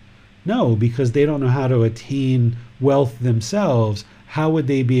money? No, because they don't know how to attain wealth themselves. How would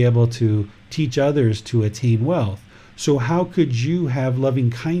they be able to teach others to attain wealth? So how could you have loving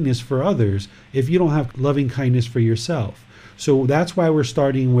kindness for others if you don't have loving kindness for yourself? So that's why we're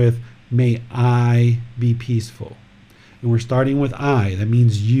starting with, may I be peaceful. And we're starting with I. That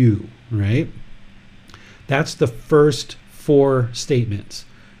means you, right? That's the first 4 statements.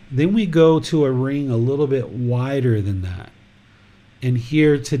 Then we go to a ring a little bit wider than that. And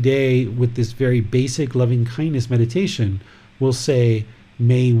here today, with this very basic loving kindness meditation, we'll say,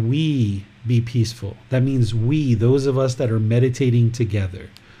 may we be peaceful. That means we, those of us that are meditating together.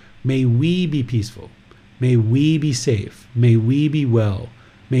 May we be peaceful. May we be safe. May we be well.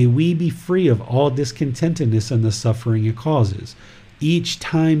 May we be free of all discontentedness and the suffering it causes. Each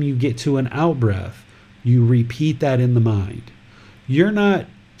time you get to an out breath, you repeat that in the mind. You're not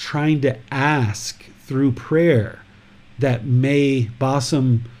trying to ask through prayer that may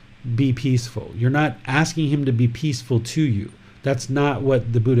Basam be peaceful. You're not asking him to be peaceful to you. That's not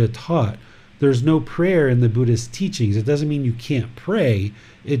what the Buddha taught. There's no prayer in the Buddha's teachings. It doesn't mean you can't pray.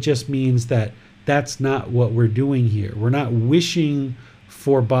 It just means that that's not what we're doing here. We're not wishing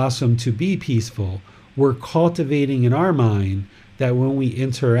for Basam to be peaceful. We're cultivating in our mind that when we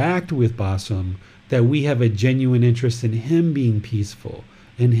interact with Basam, that we have a genuine interest in him being peaceful,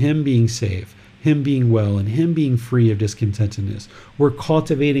 in him being safe, him being well, and him being free of discontentedness. We're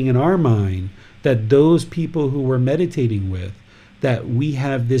cultivating in our mind that those people who we're meditating with, that we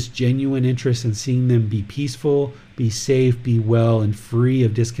have this genuine interest in seeing them be peaceful, be safe, be well, and free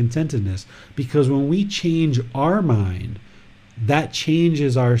of discontentedness. Because when we change our mind, that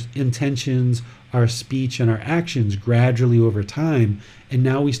changes our intentions, our speech, and our actions gradually over time. And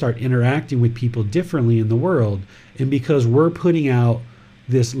now we start interacting with people differently in the world. And because we're putting out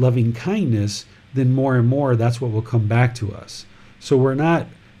this loving kindness, then more and more that's what will come back to us. So we're not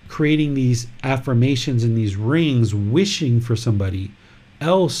creating these affirmations and these rings wishing for somebody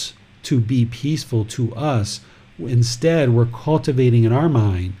else to be peaceful to us. Instead, we're cultivating in our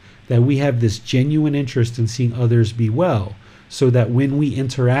mind that we have this genuine interest in seeing others be well, so that when we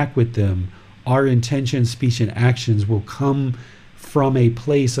interact with them, our intention, speech, and actions will come from a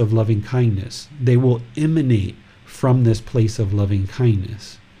place of loving kindness. They will emanate from this place of loving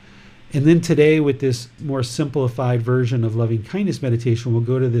kindness. And then today, with this more simplified version of loving kindness meditation, we'll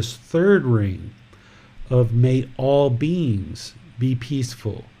go to this 3rd ring of, may all beings be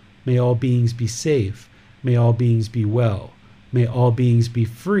peaceful. May all beings be safe. May all beings be well. May all beings be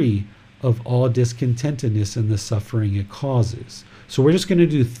free of all discontentedness and the suffering it causes. So we're just going to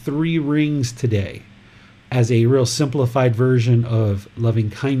do 3 rings today as a real simplified version of loving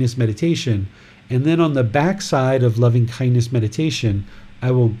kindness meditation. And then on the backside of loving kindness meditation, I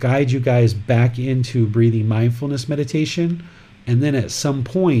will guide you guys back into breathing mindfulness meditation. And then at some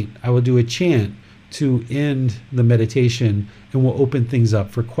point, I will do a chant to end the meditation, and we'll open things up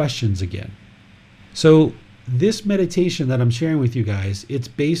for questions again. So this meditation that I'm sharing with you guys, it's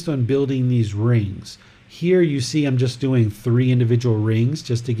based on building these rings. Here you see I'm just doing 3 individual rings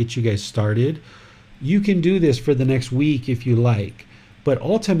just to get you guys started. You can do this for the next week if you like. But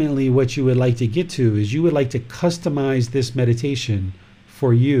ultimately what you would like to get to is you would like to customize this meditation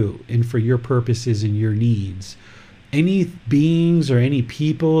for you and for your purposes and your needs. Any beings or any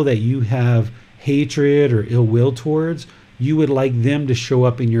people that you have hatred or ill will towards, you would like them to show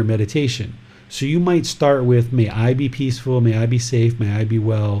up in your meditation. So you might start with, may I be peaceful, may I be safe, may I be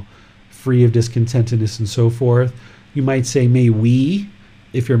well, free of discontentedness and so forth. You might say, may we.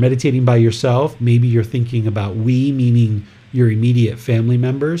 If you're meditating by yourself, maybe you're thinking about we, meaning your immediate family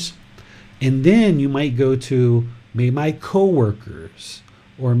members. And then you might go to, may my coworkers,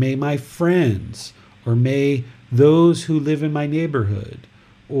 or may my friends, or may those who live in my neighborhood,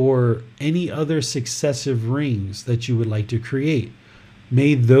 or any other successive rings that you would like to create.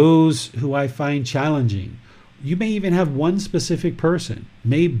 May those who I find challenging. You may even have one specific person.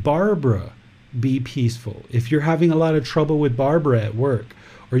 May Barbara be peaceful. If you're having a lot of trouble with Barbara at work,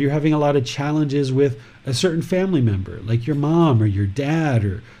 or you're having a lot of challenges with a certain family member, like your mom or your dad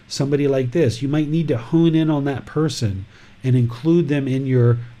or somebody like this, you might need to hone in on that person and include them in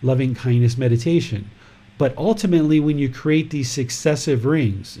your loving kindness meditation. But ultimately, when you create these successive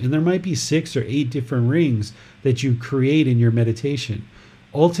rings, and there might be 6 or 8 different rings that you create in your meditation,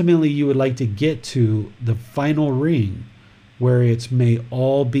 ultimately you would like to get to the final ring where it's may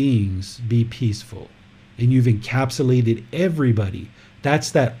all beings be peaceful. And you've encapsulated everybody. That's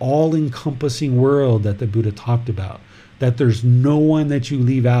that all-encompassing world that the Buddha talked about, that there's no one that you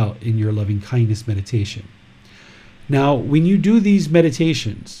leave out in your loving kindness meditation. Now, when you do these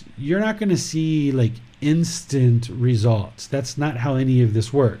meditations, you're not going to see like instant results. That's not how any of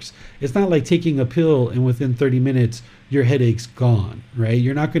this works. It's not like taking a pill and within 30 minutes your headache's gone, right?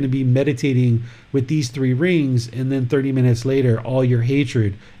 You're not going to be meditating with these 3 rings and then 30 minutes later all your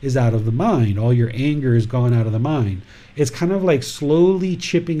hatred is out of the mind, all your anger is gone out of the mind. It's kind of like slowly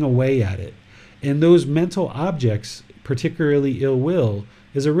chipping away at it. And those mental objects, particularly ill will,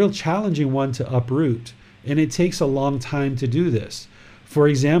 is a real challenging one to uproot. And it takes a long time to do this. For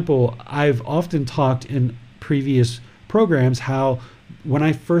example, I've often talked in previous programs how when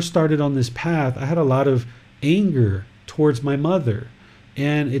I first started on this path, I had a lot of anger towards my mother.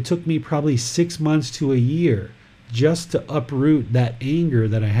 And it took me probably 6 months to a year just to uproot that anger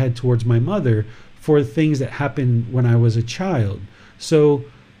that I had towards my mother for things that happened when I was a child. So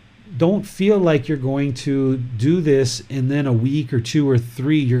don't feel like you're going to do this and then a week or 2 or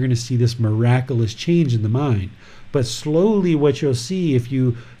 3, you're going to see this miraculous change in the mind. But slowly what you'll see if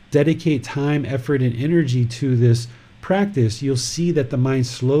you dedicate time, effort, and energy to this practice, you'll see that the mind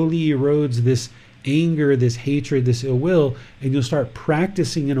slowly erodes this anger, this hatred, this ill will, and you'll start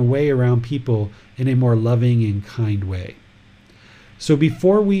practicing in a way around people in a more loving and kind way. So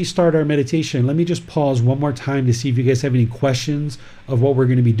before we start our meditation, let me just pause one more time to see if you guys have any questions of what we're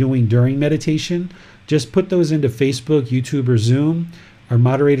going to be doing during meditation. Just put those into Facebook, YouTube, or Zoom. Our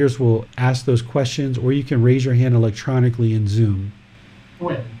moderators will ask those questions, or you can raise your hand electronically in Zoom.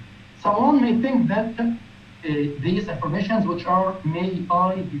 Well, someone may think that these affirmations, which are may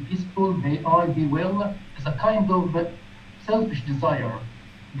I be peaceful, may I be well, is a kind of selfish desire.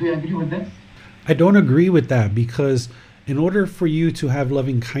 Do you agree with this? I don't agree with that, because in order for you to have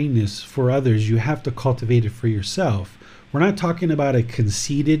loving kindness for others, you have to cultivate it for yourself. We're not talking about a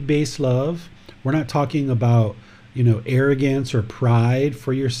conceited based love. We're not talking about, arrogance or pride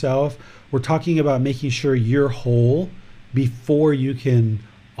for yourself. We're talking about making sure you're whole before you can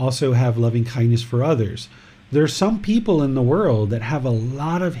also have loving kindness for others. There's some people in the world that have a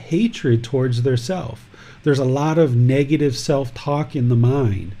lot of hatred towards their self. There's a lot of negative self-talk in the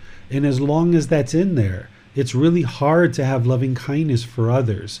mind. And as long as that's in there, it's really hard to have loving kindness for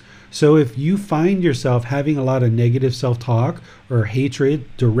others. So if you find yourself having a lot of negative self-talk or hatred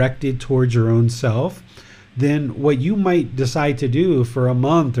directed towards your own self, then what you might decide to do for a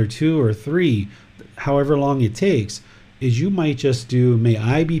month or 2 or 3, however long it takes, is you might just do, may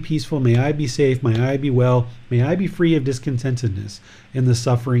I be peaceful, may I be safe, may I be well, may I be free of discontentedness and the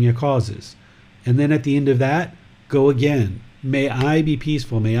suffering it causes. And then at the end of that, go again. May I be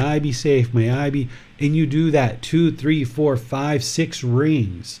peaceful, may I be safe, may I be, and you do that 2, 3, 4, 5, 6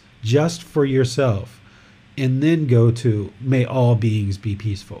 rings just for yourself. And then go to, may all beings be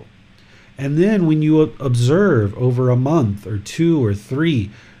peaceful. And then when you observe over a month or 2 or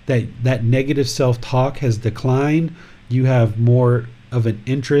 3 that negative self-talk has declined, you have more of an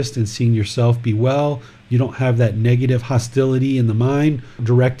interest in seeing yourself be well, you don't have that negative hostility in the mind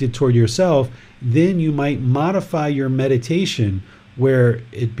directed toward yourself, then you might modify your meditation where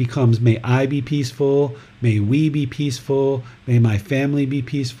it becomes, may I be peaceful, may we be peaceful, may my family be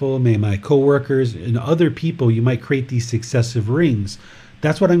peaceful, may my coworkers and other people. You might create these successive rings.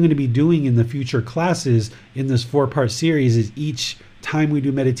 That's what I'm going to be doing in the future classes in this 4-part series. Is each time we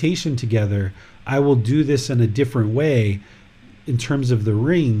do meditation together, I will do this in a different way, in terms of the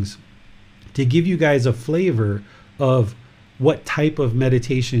rings to give you guys a flavor of what type of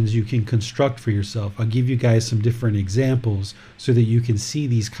meditations you can construct for yourself. I'll give you guys some different examples so that you can see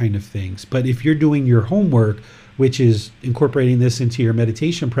these kind of things. But if you're doing your homework, which is incorporating this into your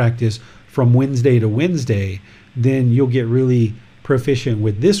meditation practice from Wednesday to Wednesday, then you'll get really proficient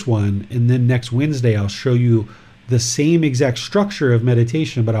with this one. And then next Wednesday, I'll show you the same exact structure of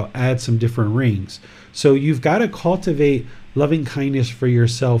meditation, but I'll add some different rings. So you've got to cultivate loving kindness for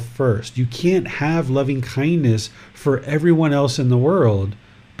yourself first. You can't have loving kindness for everyone else in the world,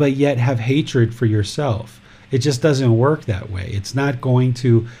 but yet have hatred for yourself. It just doesn't work that way. It's not going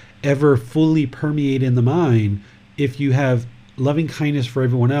to ever fully permeate in the mind if you have loving kindness for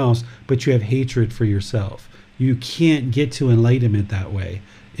everyone else, but you have hatred for yourself. You can't get to enlightenment that way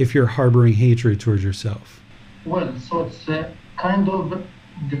if you're harboring hatred towards yourself. Well, so it's kind of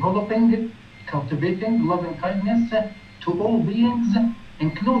developing, cultivating loving kindness to all beings,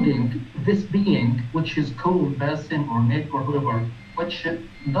 including this being, which is called Basim or Nick or whoever, which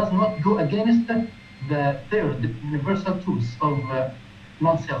does not go against the third universal truth of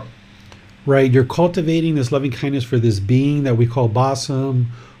non-self. Right, you're cultivating this loving kindness for this being that we call Basim,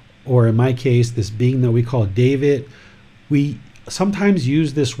 or in my case, this being that we call David. We sometimes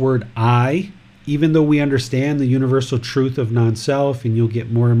use this word I, even though we understand the universal truth of non-self, and you'll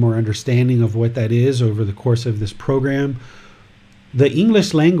get more and more understanding of what that is over the course of this program. The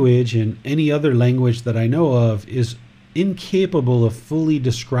English language and any other language that I know of is incapable of fully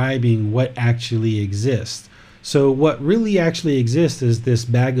describing what actually exists. So what really actually exists is this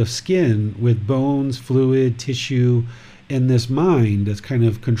bag of skin with bones, fluid, tissue, and this mind that's kind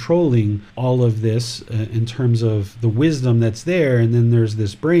of controlling all of this in terms of the wisdom that's there. And then there's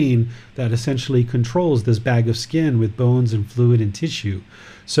this brain that essentially controls this bag of skin with bones and fluid and tissue.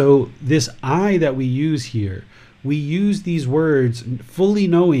 So this I that we use here, we use these words fully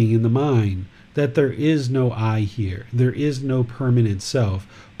knowing in the mind that there is no I here. There is no permanent self.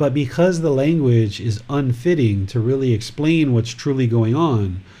 But because the language is unfitting to really explain what's truly going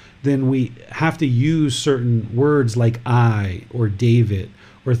on, then we have to use certain words like I or David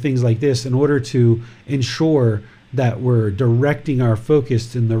or things like this in order to ensure that we're directing our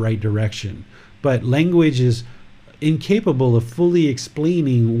focus in the right direction. But language is incapable of fully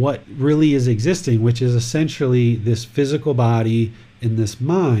explaining what really is existing, which is essentially this physical body and this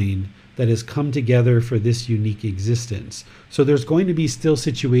mind that has come together for this unique existence. So there's going to be still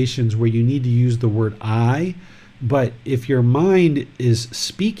situations where you need to use the word I, but if your mind is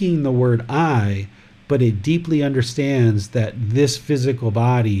speaking the word I, but it deeply understands that this physical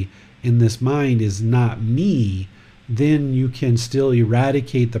body and this mind is not me, then you can still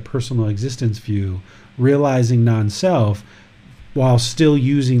eradicate the personal existence view, realizing non-self, while still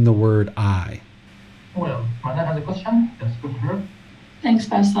using the word I. Well, Madam has a question. That's good for her. Thanks,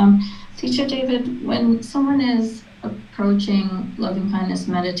 Basim. Teacher David, when someone is approaching loving kindness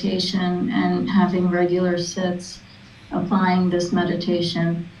meditation and having regular sits, applying this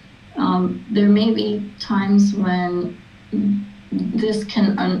meditation, there may be times when this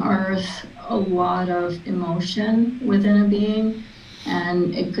can unearth a lot of emotion within a being,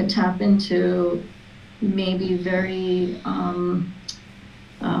 and it could tap into maybe very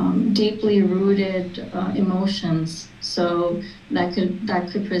deeply rooted emotions. So that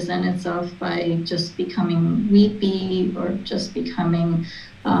could present itself by just becoming weepy or just becoming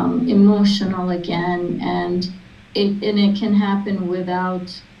emotional again, and it can happen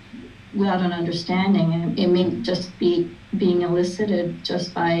without an understanding. And it may just be being elicited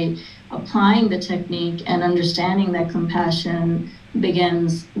just by applying the technique and understanding that compassion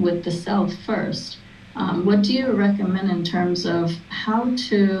begins with the self first. What do you recommend in terms of how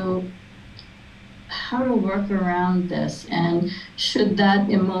to work around this? And should that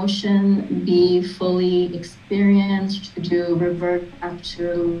emotion be fully experienced? Should you revert back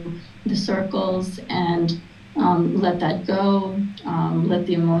to the circles and let that go? Let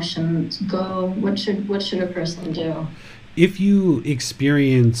the emotions go? What should a person do? If you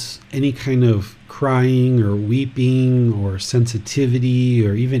experience any kind of crying or weeping or sensitivity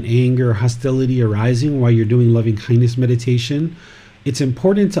or even anger, hostility arising while you're doing loving kindness meditation, it's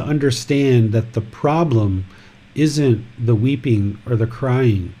important to understand that the problem isn't the weeping or the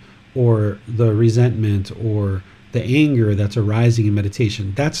crying or the resentment or the anger that's arising in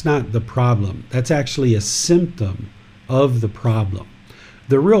meditation. That's not the problem. That's actually a symptom of the problem.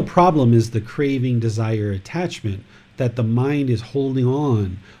 The real problem is the craving, desire, attachment that the mind is holding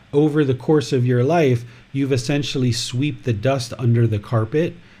on. Over the course of your life, you've essentially swept the dust under the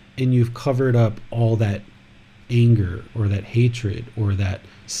carpet and you've covered up all that anger or that hatred or that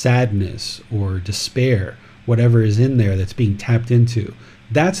sadness or despair whatever is in there that's being tapped into.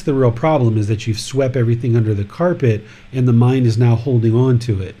 That's the real problem, is that you've swept everything under the carpet and the mind is now holding on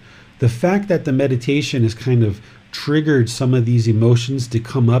to it. The fact that the meditation has kind of triggered some of these emotions to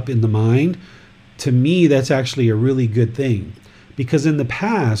come up in the mind, to me, that's actually a really good thing. Because in the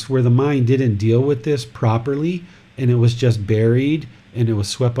past, where the mind didn't deal with this properly and it was just buried and it was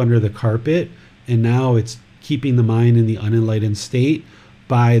swept under the carpet, and now it's keeping the mind in the unenlightened state,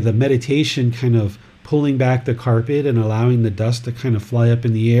 by the meditation kind of pulling back the carpet and allowing the dust to kind of fly up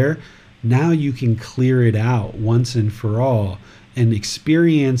in the air, now you can clear it out once and for all and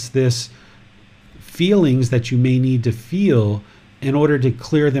experience this feelings that you may need to feel in order to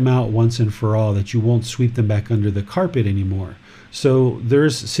clear them out once and for all, that you won't sweep them back under the carpet anymore. So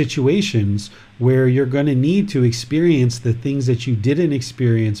there's situations where you're going to need to experience the things that you didn't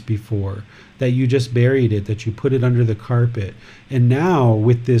experience before, that you just buried it, that you put it under the carpet. And now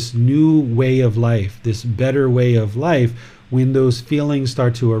with this new way of life, this better way of life, when those feelings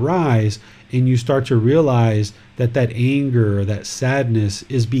start to arise and you start to realize that that anger or that sadness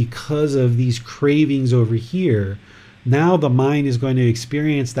is because of these cravings over here, now the mind is going to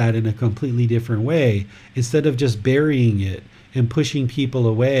experience that in a completely different way. Instead of just burying it and pushing people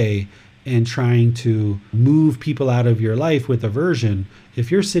away and trying to move people out of your life with aversion, if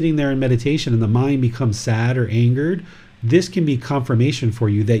you're sitting there in meditation and the mind becomes sad or angered, this can be confirmation for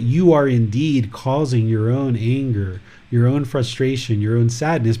you that you are indeed causing your own anger, your own frustration, your own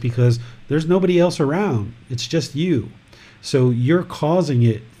sadness, because there's nobody else around. It's just you. So you're causing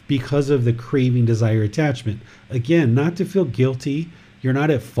it because of the craving, desire, attachment. Again, not to feel guilty. You're not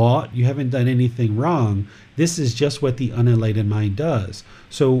at fault. You haven't done anything wrong. This is just what the unenlightened mind does.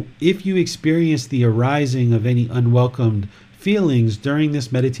 So if you experience the arising of any unwelcomed feelings during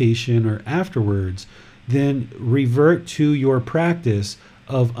this meditation or afterwards, then revert to your practice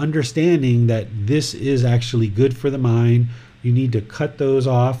of understanding that this is actually good for the mind. You need to cut those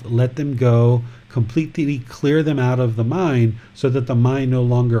off, let them go, completely clear them out of the mind so that the mind no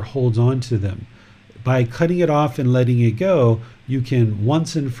longer holds on to them. By cutting it off and letting it go, you can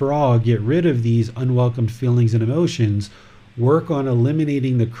once and for all get rid of these unwelcomed feelings and emotions, work on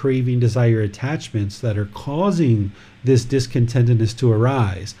eliminating the craving, desire, attachments that are causing this discontentedness to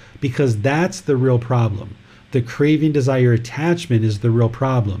arise, because that's the real problem. The craving, desire, attachment is the real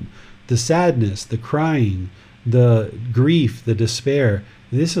problem. The sadness, the crying, the grief, the despair,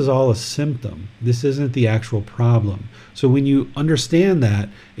 this is all a symptom. This isn't the actual problem. So when you understand that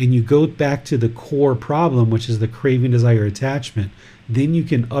and you go back to the core problem, which is the craving, desire, attachment, then you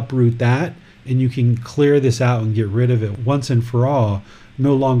can uproot that and you can clear this out and get rid of it once and for all,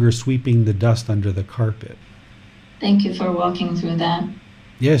 no longer sweeping the dust under the carpet. Thank you for walking through that.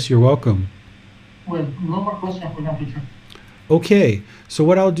 Yes, you're welcome. Well, no more question for now, teacher. Okay, so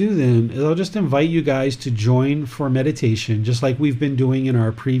what I'll do then is I'll just invite you guys to join for meditation, just like we've been doing in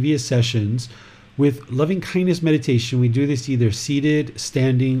our previous sessions. With loving kindness meditation, we do this either seated,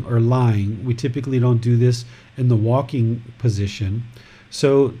 standing, or lying. We typically don't do this in the walking position.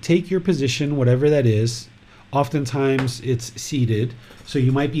 So take your position, whatever that is. Oftentimes it's seated, so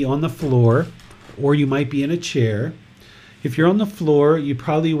you might be on the floor or you might be in a chair. If you're on the floor, you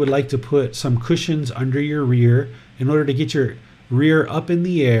probably would like to put some cushions under your rear in order to get your rear up in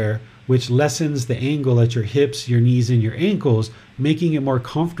the air, which lessens the angle at your hips, your knees, and your ankles, making it more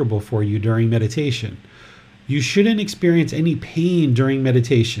comfortable for you during meditation. You shouldn't experience any pain during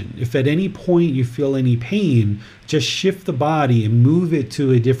meditation. If at any point you feel any pain, just shift the body and move it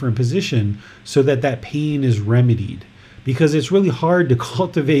to a different position so that that pain is remedied. Because it's really hard to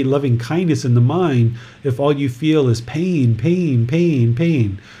cultivate loving kindness in the mind if all you feel is pain, pain, pain,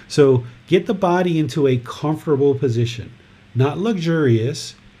 pain. So get the body into a comfortable position, not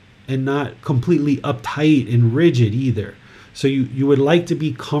luxurious and not completely uptight and rigid either. So you would like to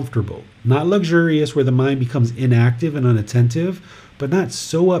be comfortable, not luxurious where the mind becomes inactive and unattentive, but not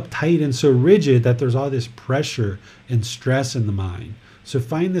so uptight and so rigid that there's all this pressure and stress in the mind. So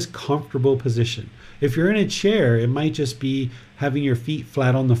find this comfortable position. If you're in a chair, it might just be having your feet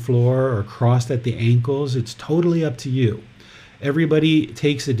flat on the floor or crossed at the ankles. It's totally up to you. Everybody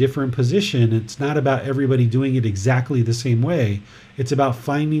takes a different position. It's not about everybody doing it exactly the same way. It's about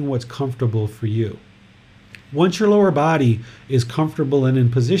finding what's comfortable for you. Once your lower body is comfortable and in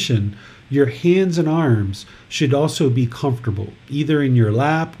position, your hands and arms should also be comfortable, either in your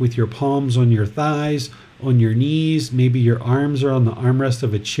lap with your palms on your thighs, on your knees. Maybe your arms are on the armrest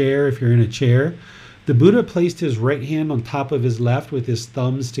of a chair if you're in a chair. The Buddha placed his right hand on top of his left with his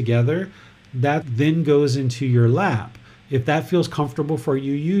thumbs together. That then goes into your lap. If that feels comfortable for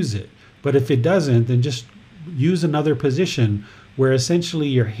you, use it. But if it doesn't, then just use another position where essentially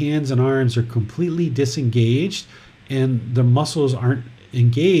your hands and arms are completely disengaged and the muscles aren't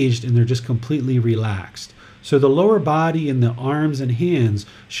engaged and they're just completely relaxed. So the lower body and the arms and hands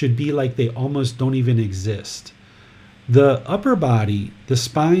should be like they almost don't even exist. The upper body, the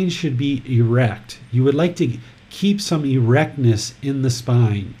spine should be erect. You would like to keep some erectness in the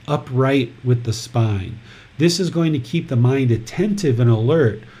spine, upright with the spine. This is going to keep the mind attentive and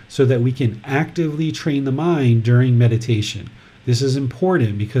alert so that we can actively train the mind during meditation. This is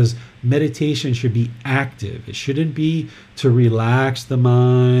important because meditation should be active. It shouldn't be to relax the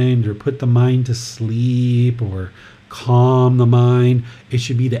mind or put the mind to sleep or calm the mind. It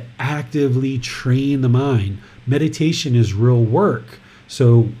should be to actively train the mind. Meditation is real work.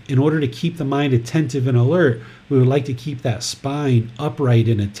 So in order to keep the mind attentive and alert, we would like to keep that spine upright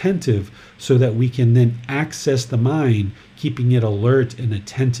and attentive so that we can then access the mind, keeping it alert and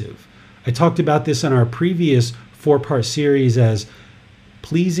attentive. I talked about this in our previous 4-part series as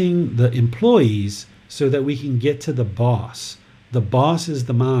pleasing the employees so that we can get to the boss. The boss is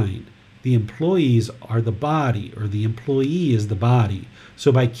the mind. The employees are the body, or the employee is the body.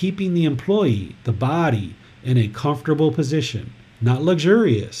 So by keeping the employee, the body, in a comfortable position, not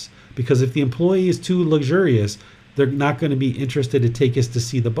luxurious, because if the employee is too luxurious, they're not going to be interested to take us to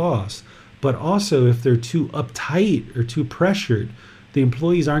see the boss. But also if they're too uptight or too pressured, the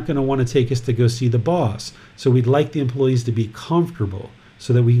employees aren't going to want to take us to go see the boss. So we'd like the employees to be comfortable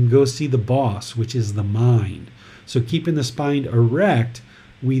so that we can go see the boss, which is the mind. So keeping the spine erect,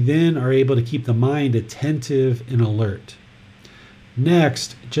 we then are able to keep the mind attentive and alert.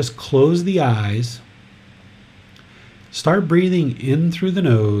 Next, just close the eyes. Start breathing in through the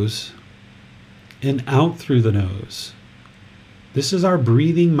nose and out through the nose. This is our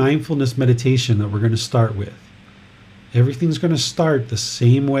breathing mindfulness meditation that we're going to start with. Everything's going to start the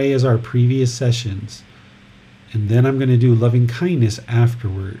same way as our previous sessions. And then I'm going to do loving kindness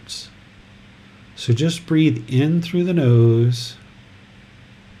afterwards. So just breathe in through the nose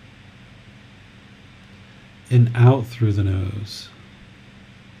and out through the nose.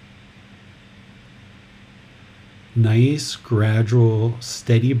 Nice, gradual,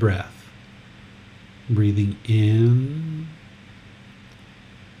 steady breath. Breathing in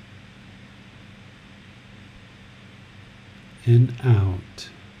and out.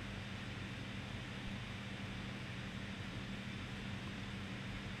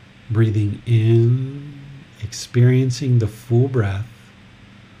 Breathing in, experiencing the full breath.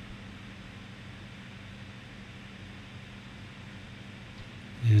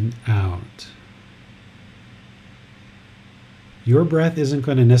 And out. Your breath isn't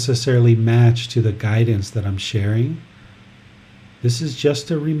going to necessarily match to the guidance that I'm sharing. This is just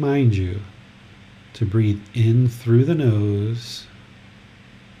to remind you to breathe in through the nose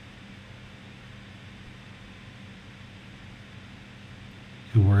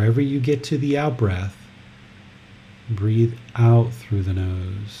and wherever you get to the out breath, breathe out through the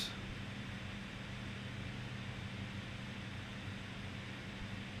nose.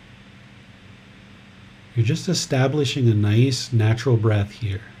 You're just establishing a nice natural breath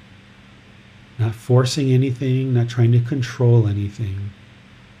here. Not forcing anything, not trying to control anything.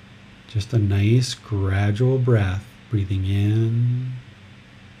 Just a nice gradual breath, breathing in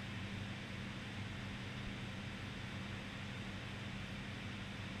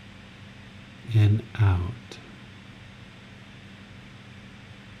and out.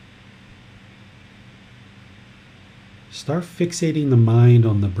 Start fixating the mind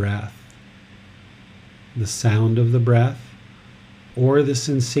on the breath. The sound of the breath, or the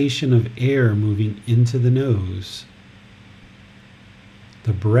sensation of air moving into the nose.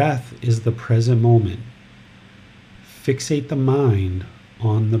 The breath is the present moment. Fixate the mind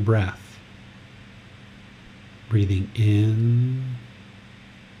on the breath. Breathing in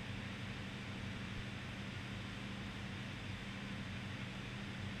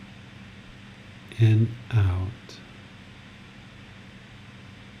and out.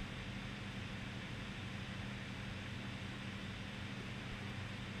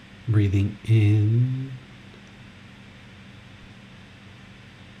 Breathing in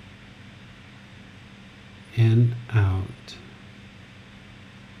and out.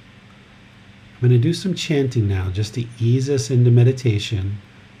 I'm going to do some chanting now just to ease us into meditation,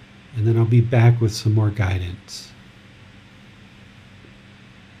 and then I'll be back with some more guidance.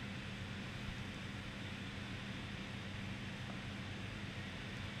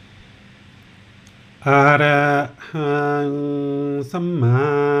 Arahang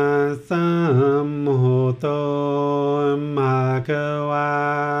Samma Sambuddho Bhagava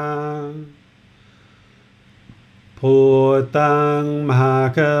พุทธังภา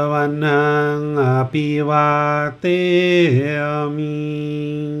คะวันหังอภิวาเทมิ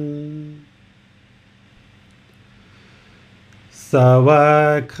สวา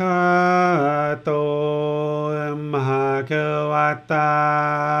กขาโตภะคะวะตา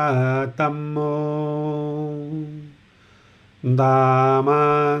ธัมโมธัมมั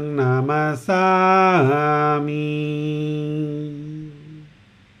งนามัสสามิ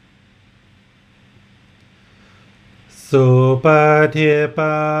สุปฏิ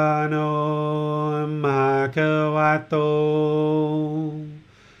ปันโนภะคะวะโต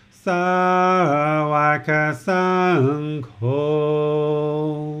สาวกสังโฆ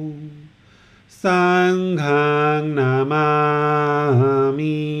สังฆังนามา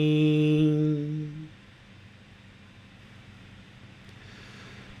มิ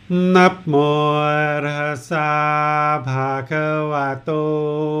นะโมตัสสะภะคะวะโต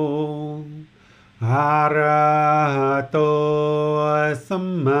อะระหะโตสัม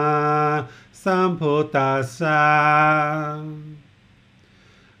มาสัมพุทธัสสะ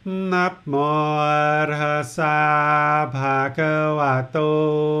นะโมตัสสะภะคะวะโต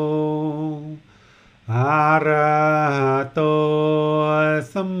อะระหะโต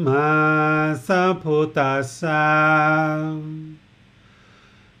สัมมาสัมพุทธัสสะ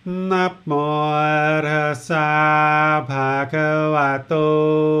นะโมตัสสะภะคะวะโต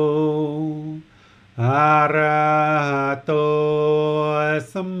อะระหะโต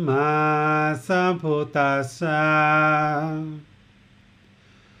สัมมาสัมพุทธัสสะ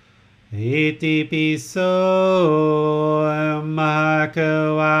อิติปิโสภะคะ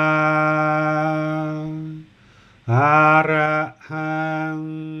วะอะระหัง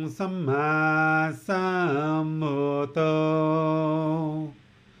สัมมาสัมพุทโธ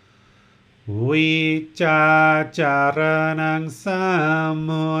วิจาจารณังสัมโม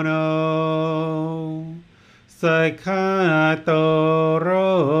โนสักขาโตโร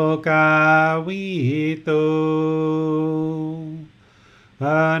กาวิโตอ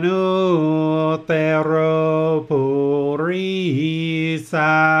นุเตโรปุริส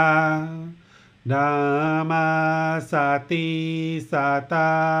าธัมมาสติสัตต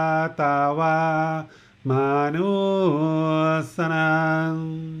าตาวามนุสนัง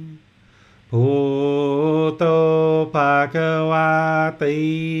พุทโธภควาติ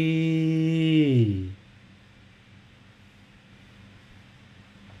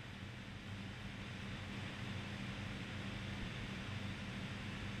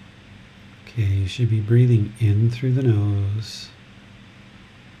Okay, you should be breathing in through the nose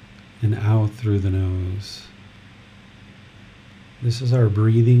and out through the nose. This is our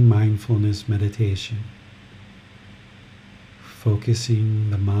breathing mindfulness meditation, focusing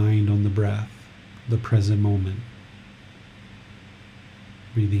the mind on the breath, the present moment.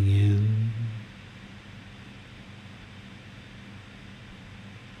 Breathing in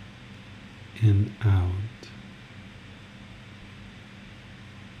and out.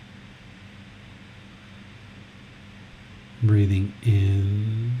 Breathing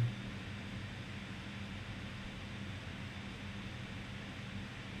in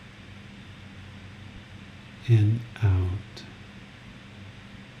and out.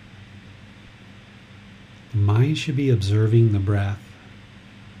 The mind should be observing the breath,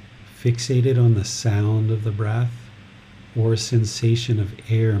 fixated on the sound of the breath or sensation of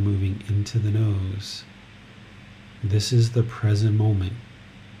air moving into the nose. This is the present moment.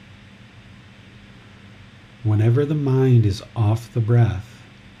 Whenever the mind is off the breath,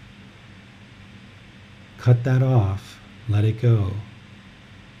 cut that off, let it go,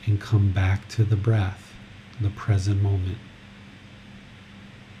 and come back to the breath, the present moment.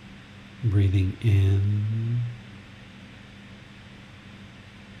 Breathing in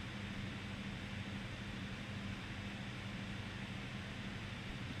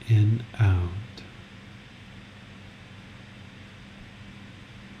and out.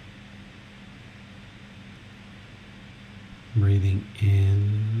 Breathing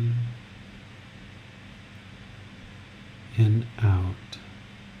in and out.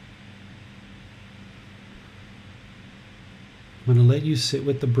 I'm going to let you sit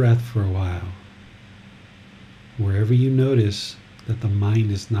with the breath for a while. Wherever you notice that the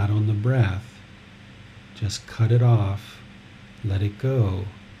mind is not on the breath, just cut it off, let it go,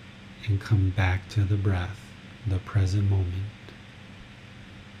 and come back to the breath, the present moment.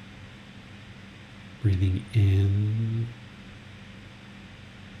 Breathing in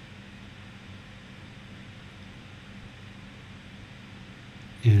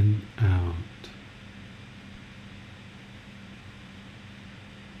and out.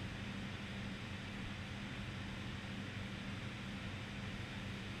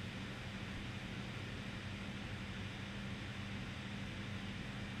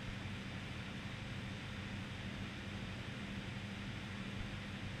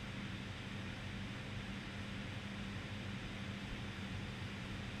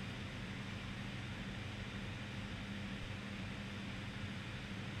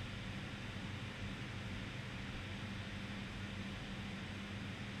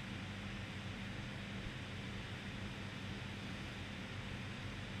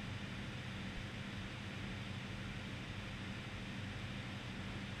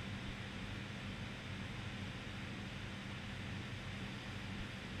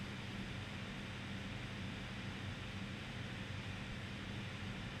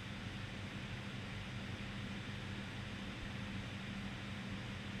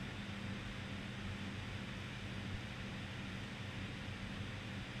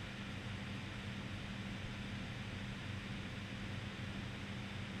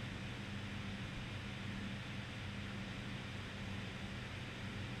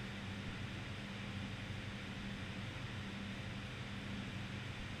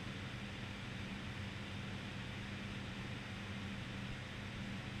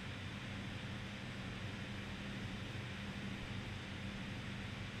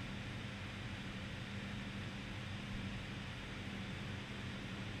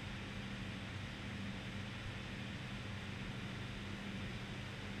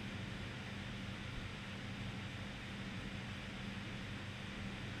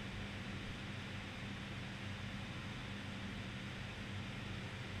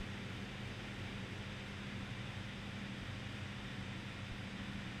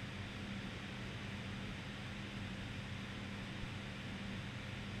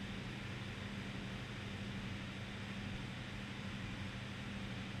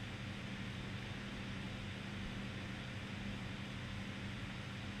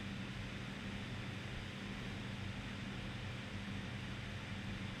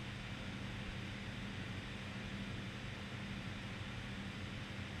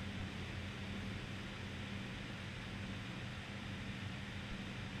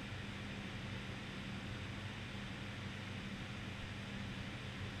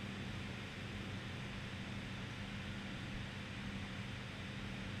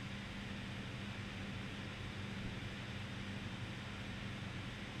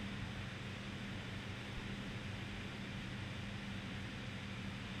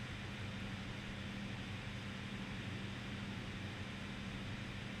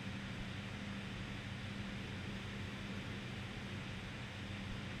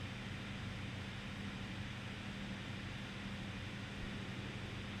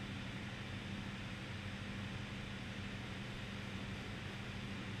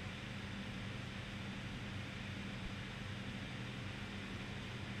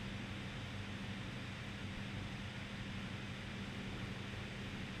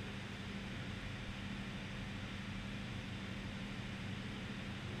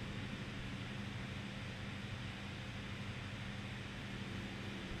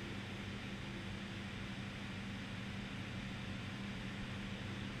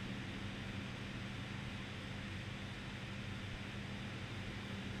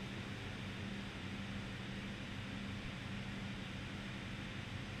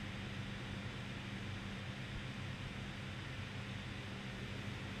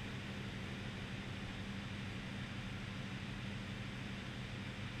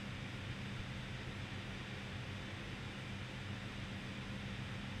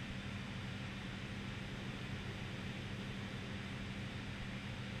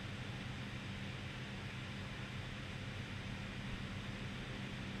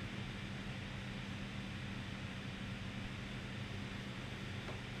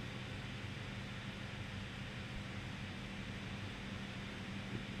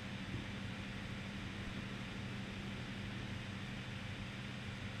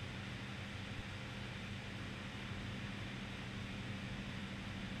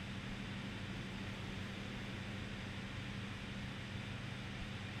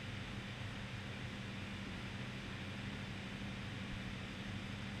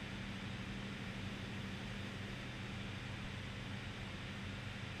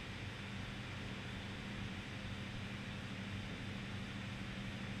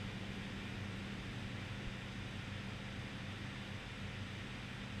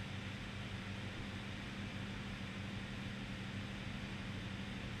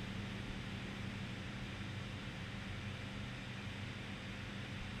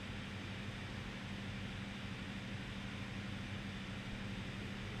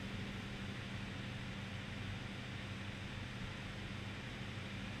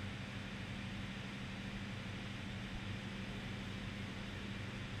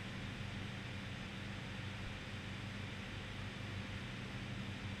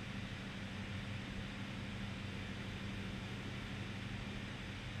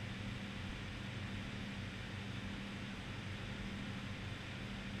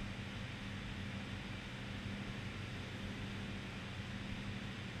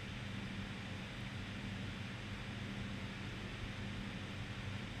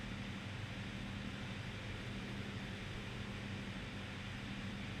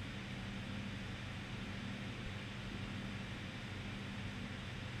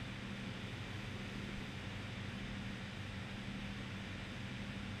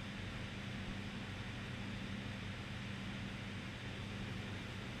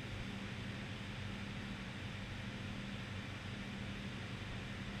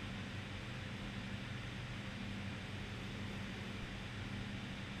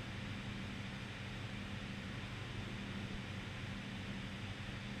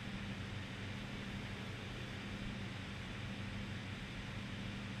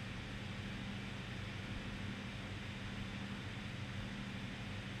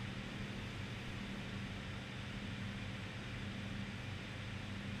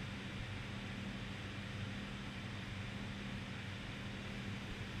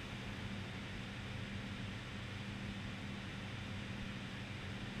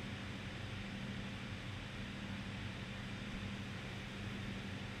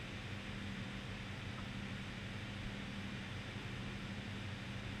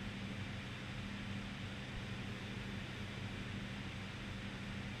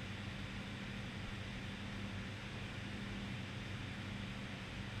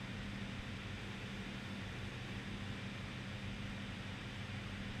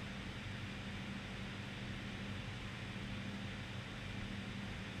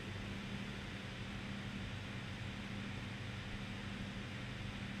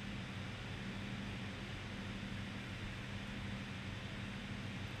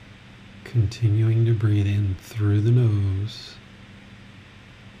 Continuing to breathe in through the nose,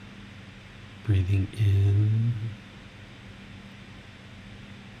 breathing in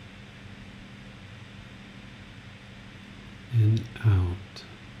and out.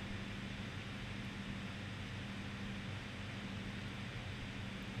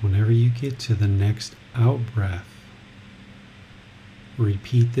 Whenever you get to the next out breath,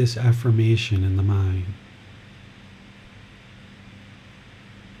 repeat this affirmation in the mind.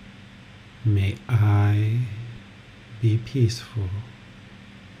 May I be peaceful.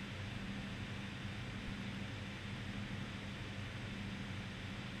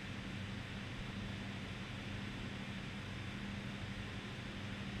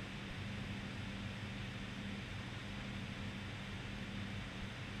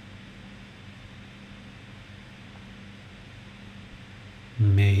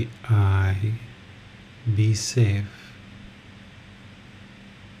 May I be safe.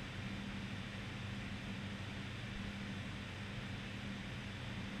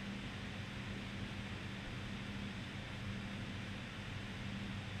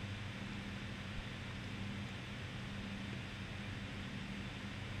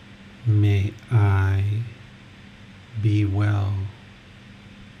 May I be well.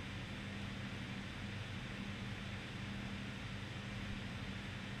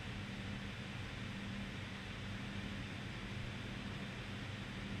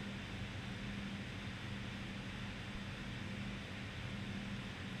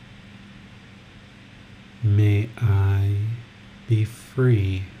 May I be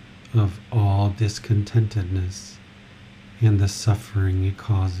free of all discontentedness and the suffering it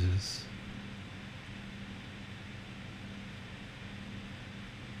causes.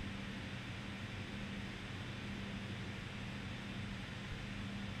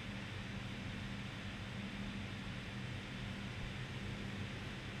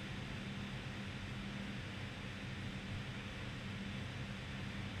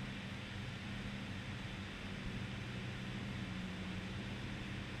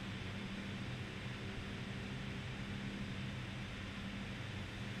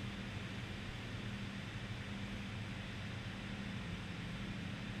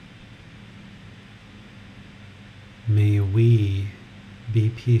 May we be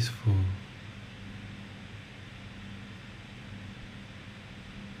peaceful.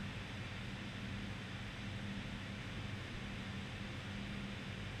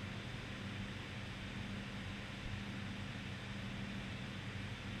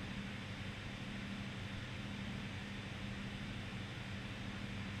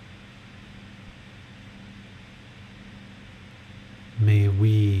 May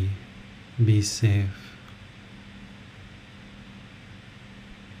we be safe.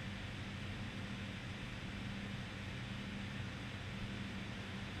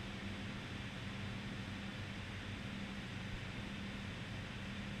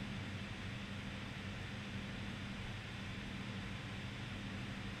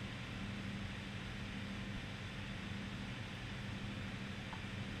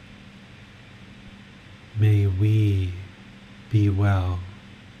 May we be well.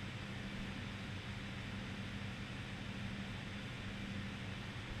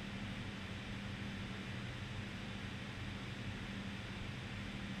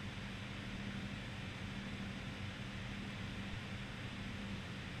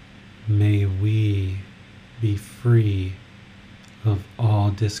 May we be free of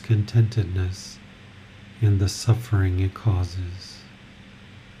all discontentedness and the suffering it causes.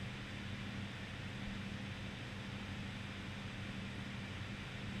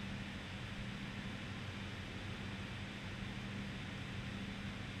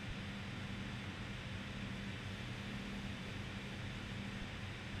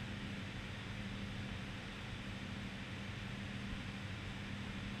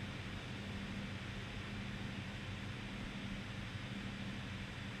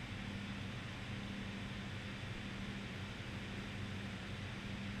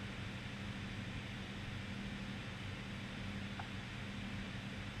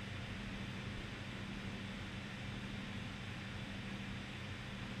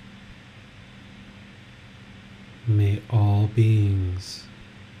 May all beings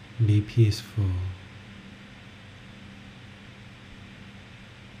be peaceful.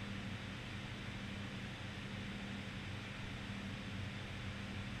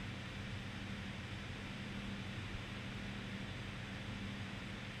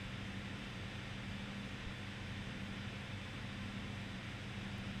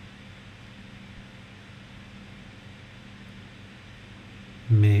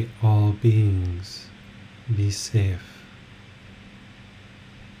 May all beings be safe.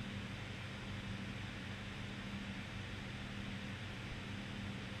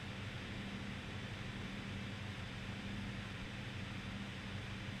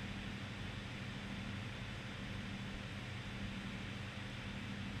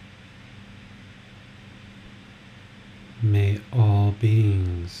 May all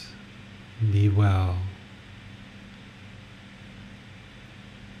beings be well.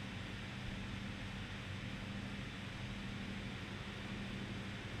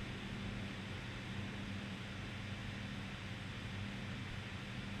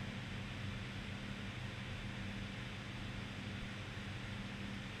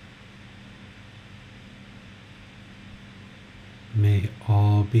 May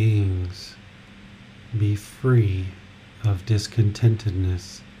all beings be free of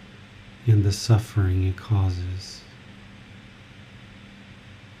discontentedness and the suffering it causes.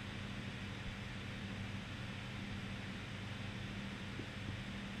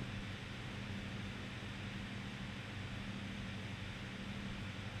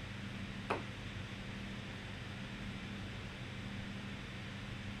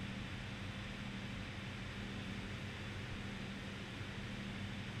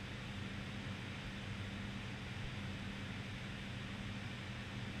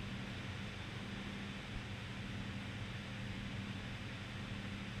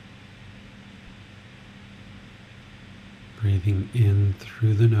 Breathing in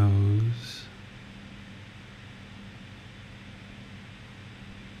through the nose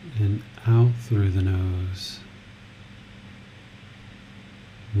and out through the nose,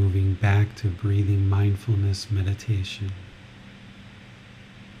 moving back to breathing mindfulness meditation.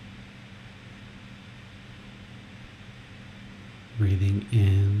 Breathing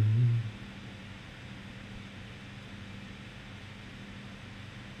in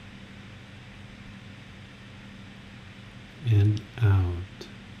and out.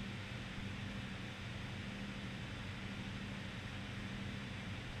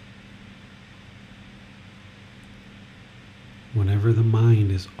 Whenever the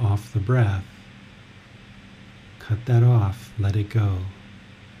mind is off the breath, cut that off, let it go,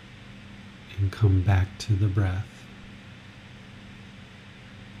 and come back to the breath.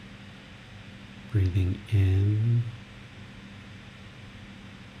 Breathing in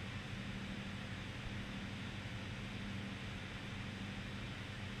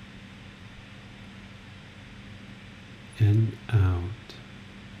and out.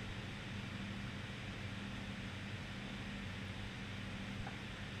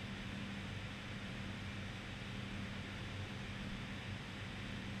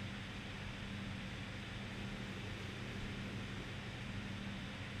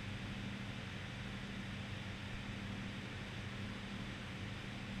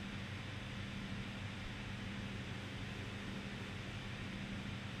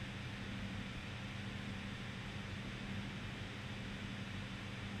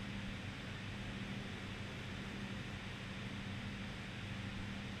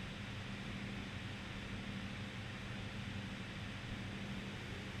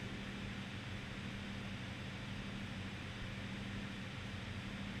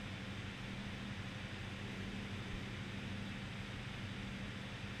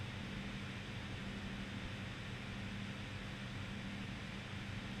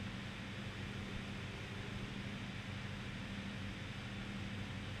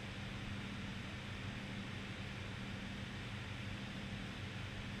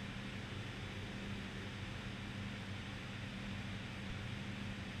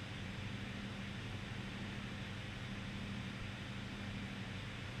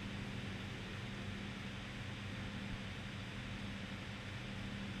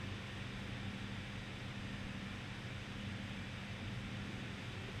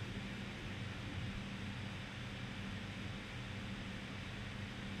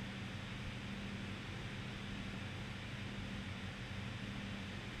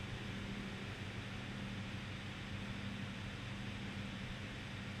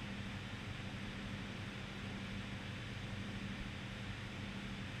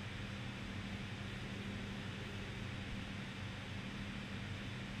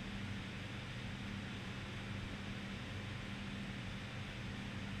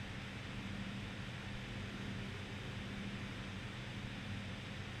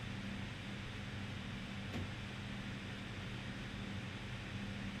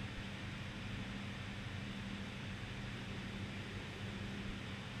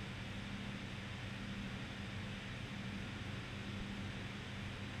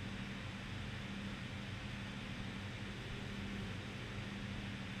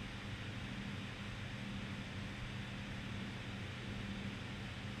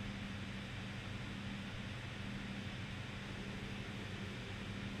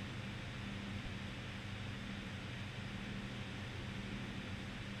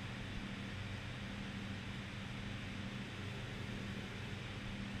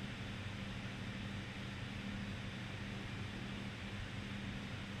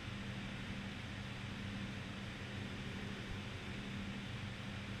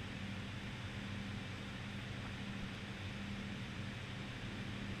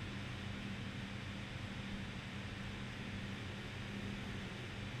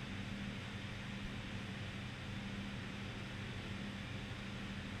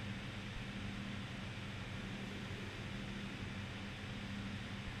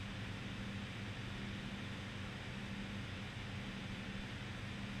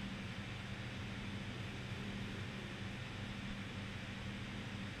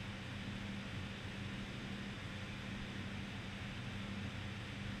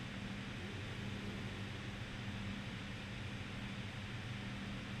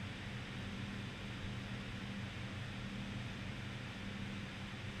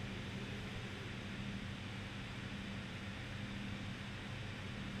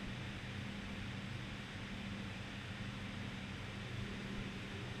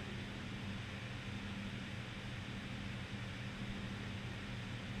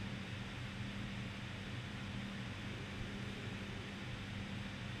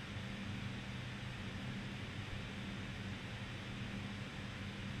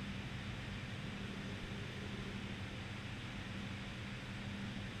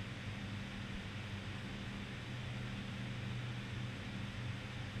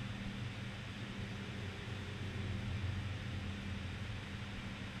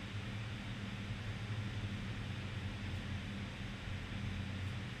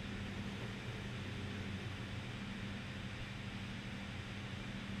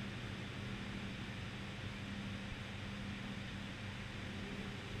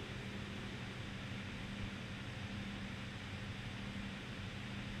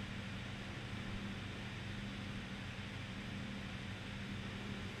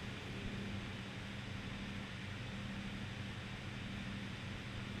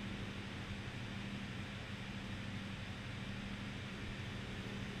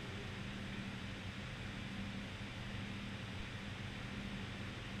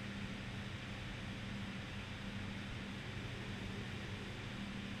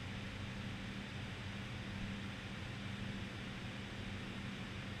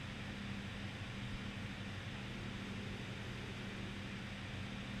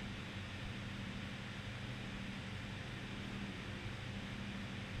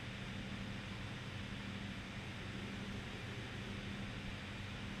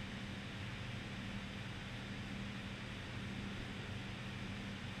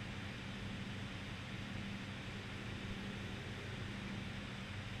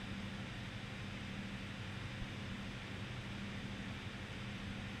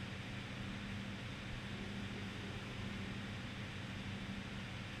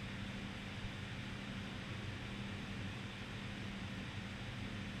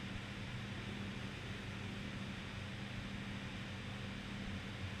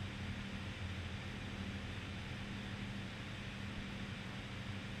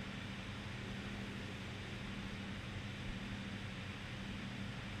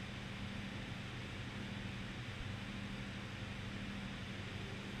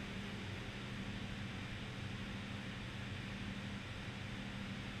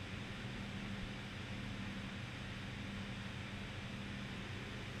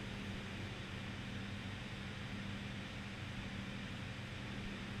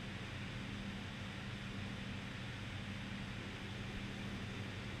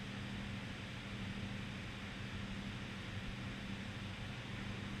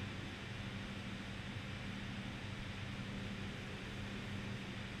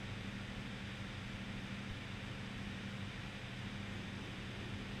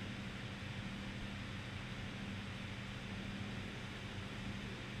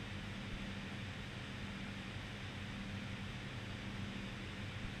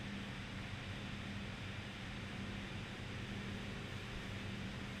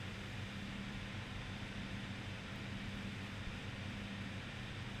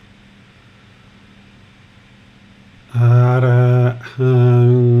 อะระหั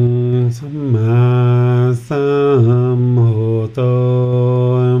งสัมมาสัมพุทโธ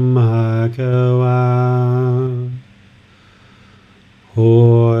ภะคะวาโห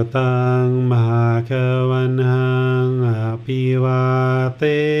ตังภะคะวันหังอภิวาเท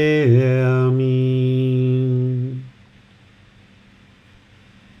มิ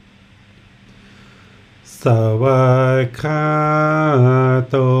สวากขา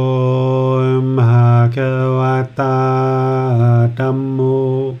โตภะคะวะตาธัมโม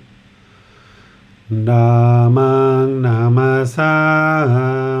ธัมมังนามัสสา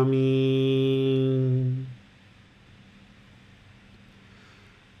มิ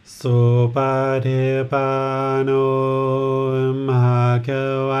สุปฏิปันโนภะคะ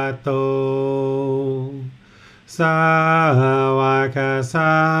วะโตสาวก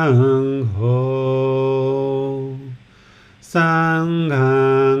สังโฆสังฆั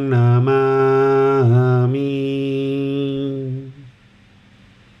งนามามิ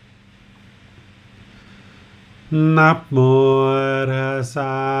นะโมตัสส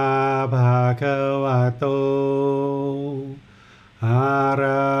ะภะคะวะโตอะร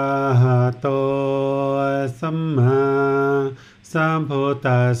ะหะโตสัมมาสัมพุท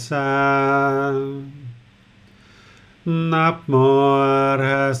ธัสสะนะโม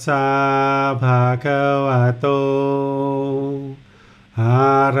ตัสสะภะคะวะโตอะ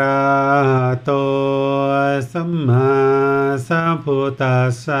ระหะโตสัมมาสัมพุทธั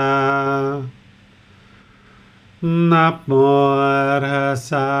สสะนะโมตัสส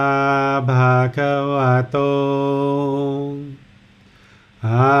ะภะคะวะโตอ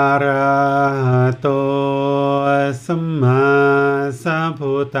ะระหะโตสัมมาสัม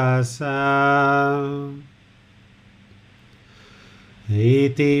พุทธัสสะอิ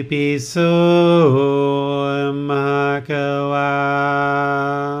ติปิโสภะคะวะ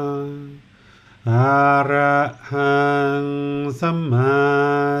อะระหังสัมมา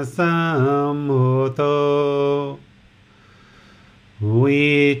สัมพุทโธ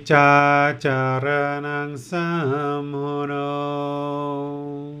วิจาจารณังสัมโหโน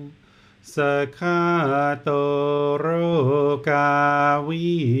สกขาโตโรกาวิ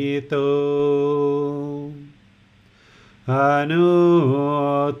โตอนุ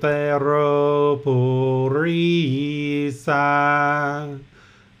เตโรปุริสา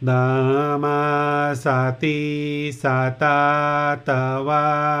นามาสติสัตตาตวา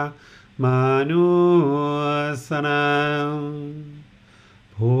มนุสนัง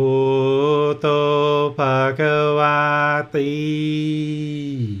พุทโธภควาติ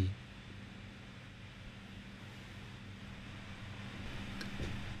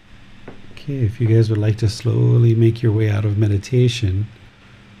Okay, if you guys would like to slowly make your way out of meditation,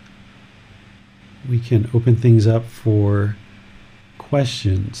 we can open things up for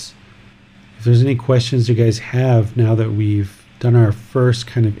questions. If there's any questions you guys have now that we've done our first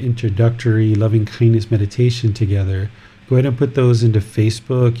kind of introductory loving kindness meditation together, go ahead and put those into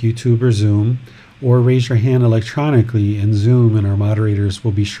Facebook, YouTube, or Zoom, or raise your hand electronically in Zoom and our moderators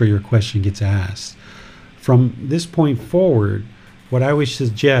will be sure your question gets asked. From this point forward, what I would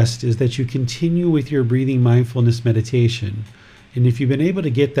suggest is that you continue with your breathing mindfulness meditation. And if you've been able to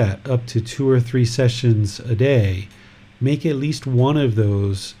get that up to 2 or 3 sessions a day, make at least one of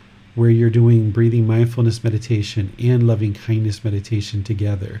those where you're doing breathing mindfulness meditation and loving kindness meditation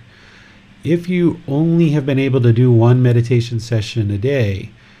together. If you only have been able to do one meditation session a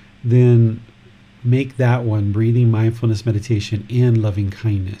day, then make that one breathing mindfulness meditation and loving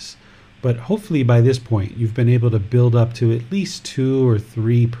kindness. But hopefully by this point, you've been able to build up to at least 2 or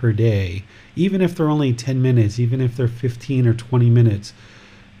 3 per day. Even if they're only 10 minutes, even if they're 15 or 20 minutes,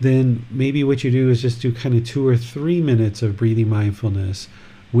 then maybe what you do is just do kind of 2 or 3 minutes of breathing mindfulness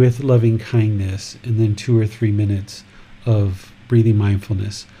with loving kindness, and then 2 or 3 minutes of breathing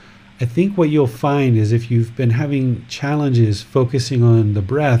mindfulness. I think what you'll find is if you've been having challenges focusing on the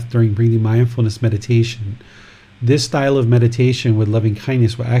breath during breathing mindfulness meditation, this style of meditation with loving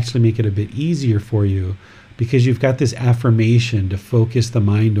kindness will actually make it a bit easier for you because you've got this affirmation to focus the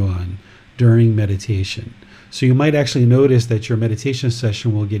mind on during meditation. So you might actually notice that your meditation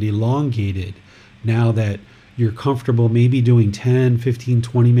session will get elongated now that you're comfortable maybe doing 10, 15,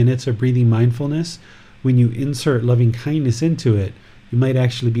 20 minutes of breathing mindfulness. When you insert loving kindness into it, you might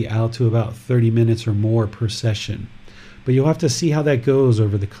actually be out to about 30 minutes or more per session. But you'll have to see how that goes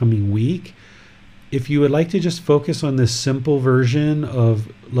over the coming week. If you would like to just focus on this simple version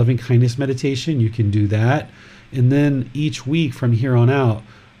of loving kindness meditation, you can do that. And then each week from here on out,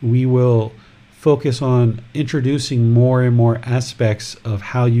 we will focus on introducing more and more aspects of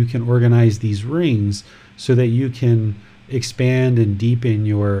how you can organize these rings so that you can expand and deepen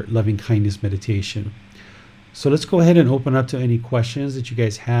your loving kindness meditation. So let's go ahead and open up to any questions that you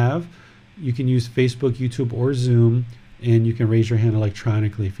guys have. You can use Facebook, YouTube, or Zoom, and you can raise your hand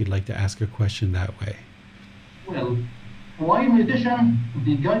electronically if you'd like to ask a question that way. Well, while meditation,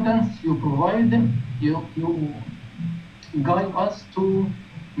 the guidance you provide, you guide us to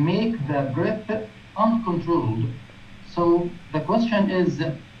make the breath uncontrolled. So the question is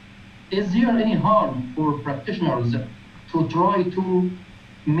there any harm for practitioners to try to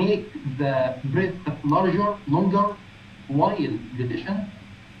make the breath longer while meditation?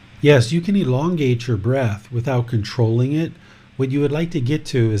 Yes, you can elongate your breath without controlling it. What you would like to get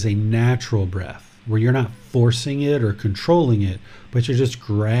to is a natural breath, where you're not forcing it or controlling it, but you're just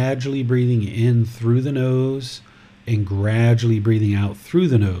gradually breathing in through the nose and gradually breathing out through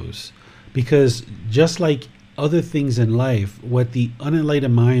the nose. Because just like other things in life, what the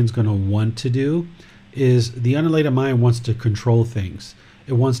unenlightened mind is going to want to do is the unenlightened mind wants to control things.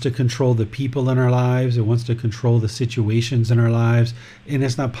 It wants to control the people in our lives. It wants to control the situations in our lives. And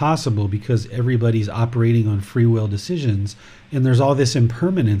it's not possible because everybody's operating on free will decisions. And there's all this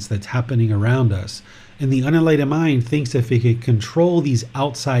impermanence that's happening around us. And the unenlightened mind thinks if it can control these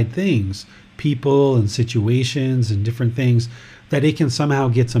outside things, people and situations and different things, that it can somehow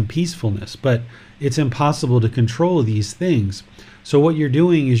get some peacefulness. But it's impossible to control these things. So what you're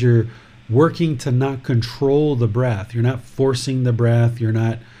doing is you're working to not control the breath. You're not forcing the breath. You're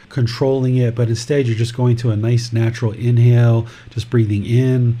not controlling it, but instead you're just going to a nice natural inhale, just breathing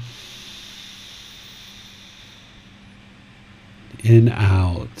in and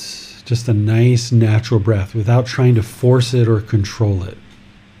out. Just a nice natural breath without trying to force it or control it.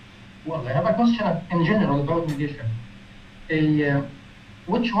 Well, I have a question in general about meditation.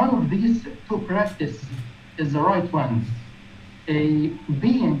 Which one of these two practices is the right one?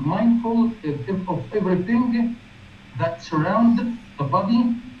 Being mindful of everything that surrounds the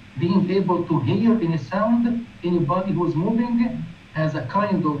body, being able to hear any sound, anybody who's moving as a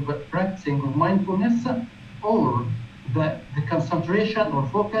kind of practicing of mindfulness, or the concentration or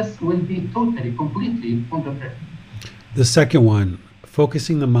focus will be totally, completely on the breath? The second one,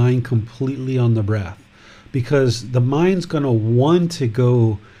 focusing the mind completely on the breath, because the mind's going to want to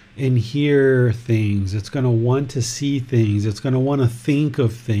go and hear things. It's going to want to see things. It's going to want to think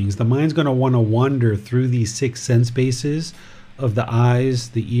of things. The mind's going to want to wander through these 6 sense bases of the eyes,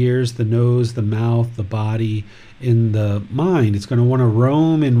 the ears, the nose, the mouth, the body, in the mind. It's going to want to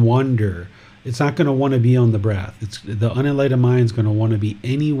roam and wander. It's not going to want to be on the breath. The unenlightened mind's going to want to be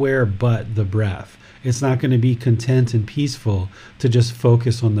anywhere but the breath. It's not going to be content and peaceful to just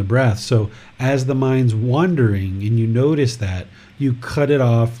focus on the breath. So as the mind's wandering and you notice that, you cut it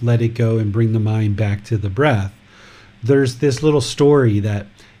off, let it go, and bring the mind back to the breath. There's this little story that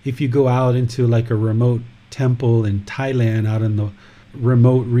if you go out into like a remote temple in Thailand, out in the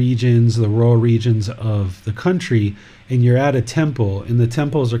remote regions, the rural regions of the country, and you're at a temple, and the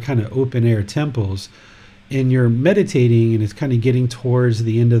temples are kind of open air temples, and you're meditating, and it's kind of getting towards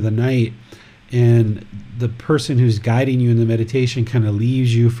the end of the night, and the person who's guiding you in the meditation kind of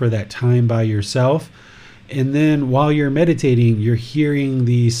leaves you for that time by yourself. And then while you're meditating, you're hearing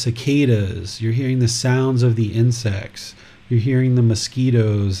the cicadas, you're hearing the sounds of the insects, you're hearing the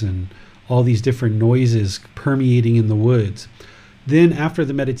mosquitoes and all these different noises permeating in the woods. Then after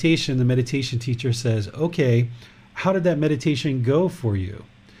the meditation teacher says, okay, how did that meditation go for you?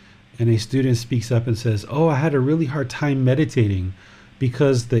 And a student speaks up and says, oh, I had a really hard time meditating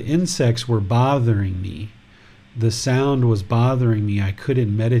because the insects were bothering me. The sound was bothering me. I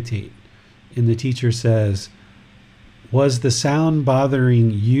couldn't meditate. And the teacher says, was the sound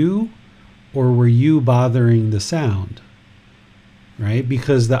bothering you, or were you bothering the sound? Right?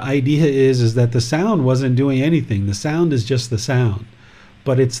 Because the idea is that the sound wasn't doing anything. The sound is just the sound.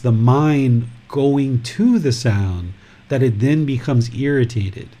 But it's the mind going to the sound that it then becomes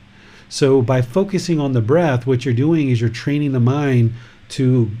irritated. So by focusing on the breath, what you're doing is you're training the mind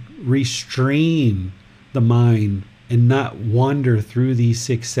to restrain the mind and not wander through these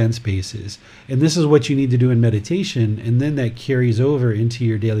 6 sense bases. And this is what you need to do in meditation, and then that carries over into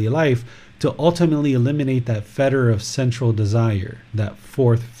your daily life to ultimately eliminate that fetter of central desire, that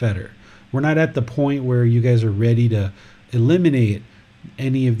 4th fetter. We're not at the point where you guys are ready to eliminate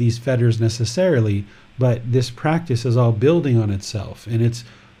any of these fetters necessarily, but this practice is all building on itself, and it's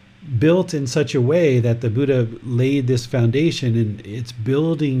built in such a way that the Buddha laid this foundation, and it's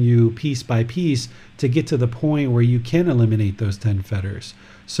building you piece by piece to get to the point where you can eliminate those 10 fetters.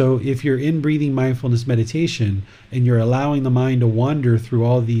 So if you're in breathing mindfulness meditation and you're allowing the mind to wander through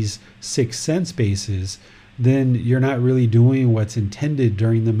all these 6 sense bases, then you're not really doing what's intended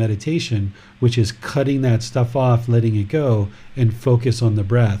during the meditation, which is cutting that stuff off, letting it go, and focus on the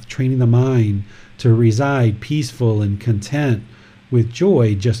breath, training the mind to reside peaceful and content with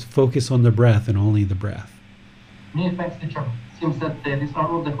joy, just focus on the breath and only the breath. Many thanks, teacher. Seems that these are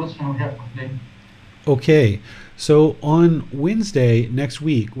all the questions we have for today. Okay, so on Wednesday next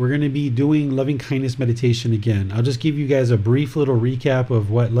week, we're going to be doing loving kindness meditation again. I'll just give you guys a brief little recap of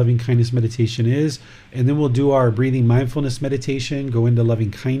what loving kindness meditation is, and then we'll do our breathing mindfulness meditation, go into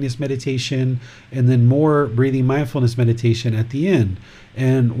loving kindness meditation, and then more breathing mindfulness meditation at the end.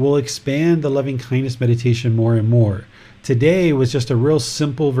 And we'll expand the loving kindness meditation more and more. Today was just a real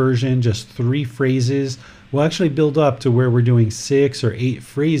simple version, just 3 phrases. We'll actually build up to where we're doing 6 or 8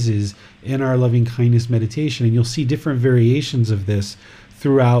 phrases in our loving kindness meditation, and you'll see different variations of this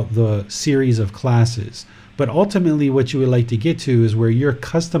throughout the series of classes. But ultimately what you would like to get to is where you're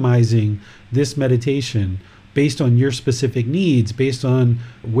customizing this meditation based on your specific needs, based on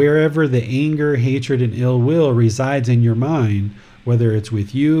wherever the anger, hatred, and ill will resides in your mind, whether it's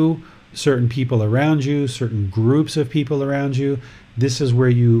with you, certain people around you, certain groups of people around you. This is where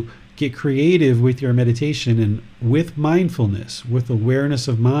you get creative with your meditation and with mindfulness, with awareness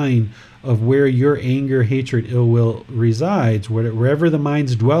of mind of where your anger, hatred, ill will resides, wherever the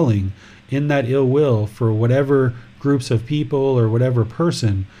mind's dwelling in that ill will for whatever groups of people or whatever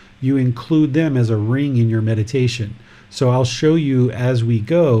person, you include them as a ring in your meditation. So I'll show you as we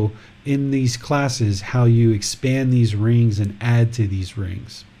go in these classes how you expand these rings and add to these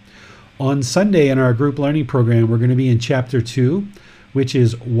rings. On Sunday in our group learning program, we're going to be in chapter 2, which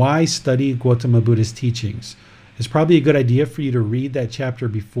is Why Study Gautama Buddha's Teachings. It's probably a good idea for you to read that chapter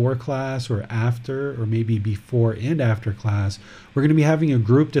before class or after, or maybe before and after class. We're going to be having a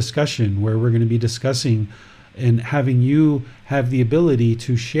group discussion where we're going to be discussing and having you have the ability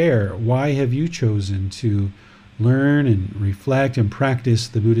to share why have you chosen to learn and reflect and practice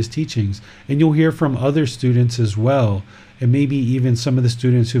the Buddhist teachings. And you'll hear from other students as well, and maybe even some of the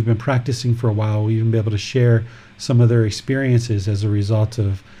students who've been practicing for a while will even be able to share some of their experiences as a result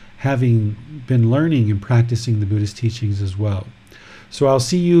of having been learning and practicing the Buddhist teachings as well. So I'll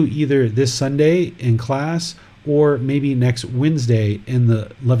see you either this Sunday in class or maybe next Wednesday in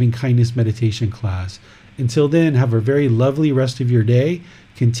the Loving Kindness meditation class. Until then, have a very lovely rest of your day.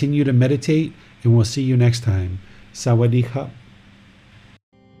 Continue to meditate, and we'll see you next time. Sawadee ka.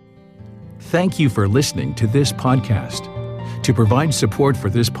 Thank you for listening to this podcast. To provide support for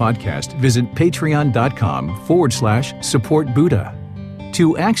this podcast, visit patreon.com/support Buddha.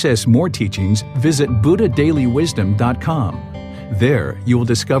 To access more teachings, visit buddhadailywisdom.com. There, you will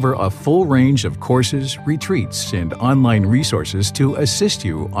discover a full range of courses, retreats, and online resources to assist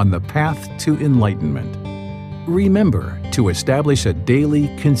you on the path to enlightenment. Remember to establish a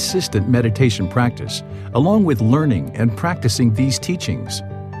daily, consistent meditation practice, along with learning and practicing these teachings.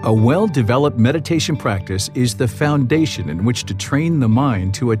 A well-developed meditation practice is the foundation in which to train the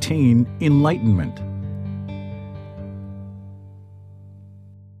mind to attain enlightenment.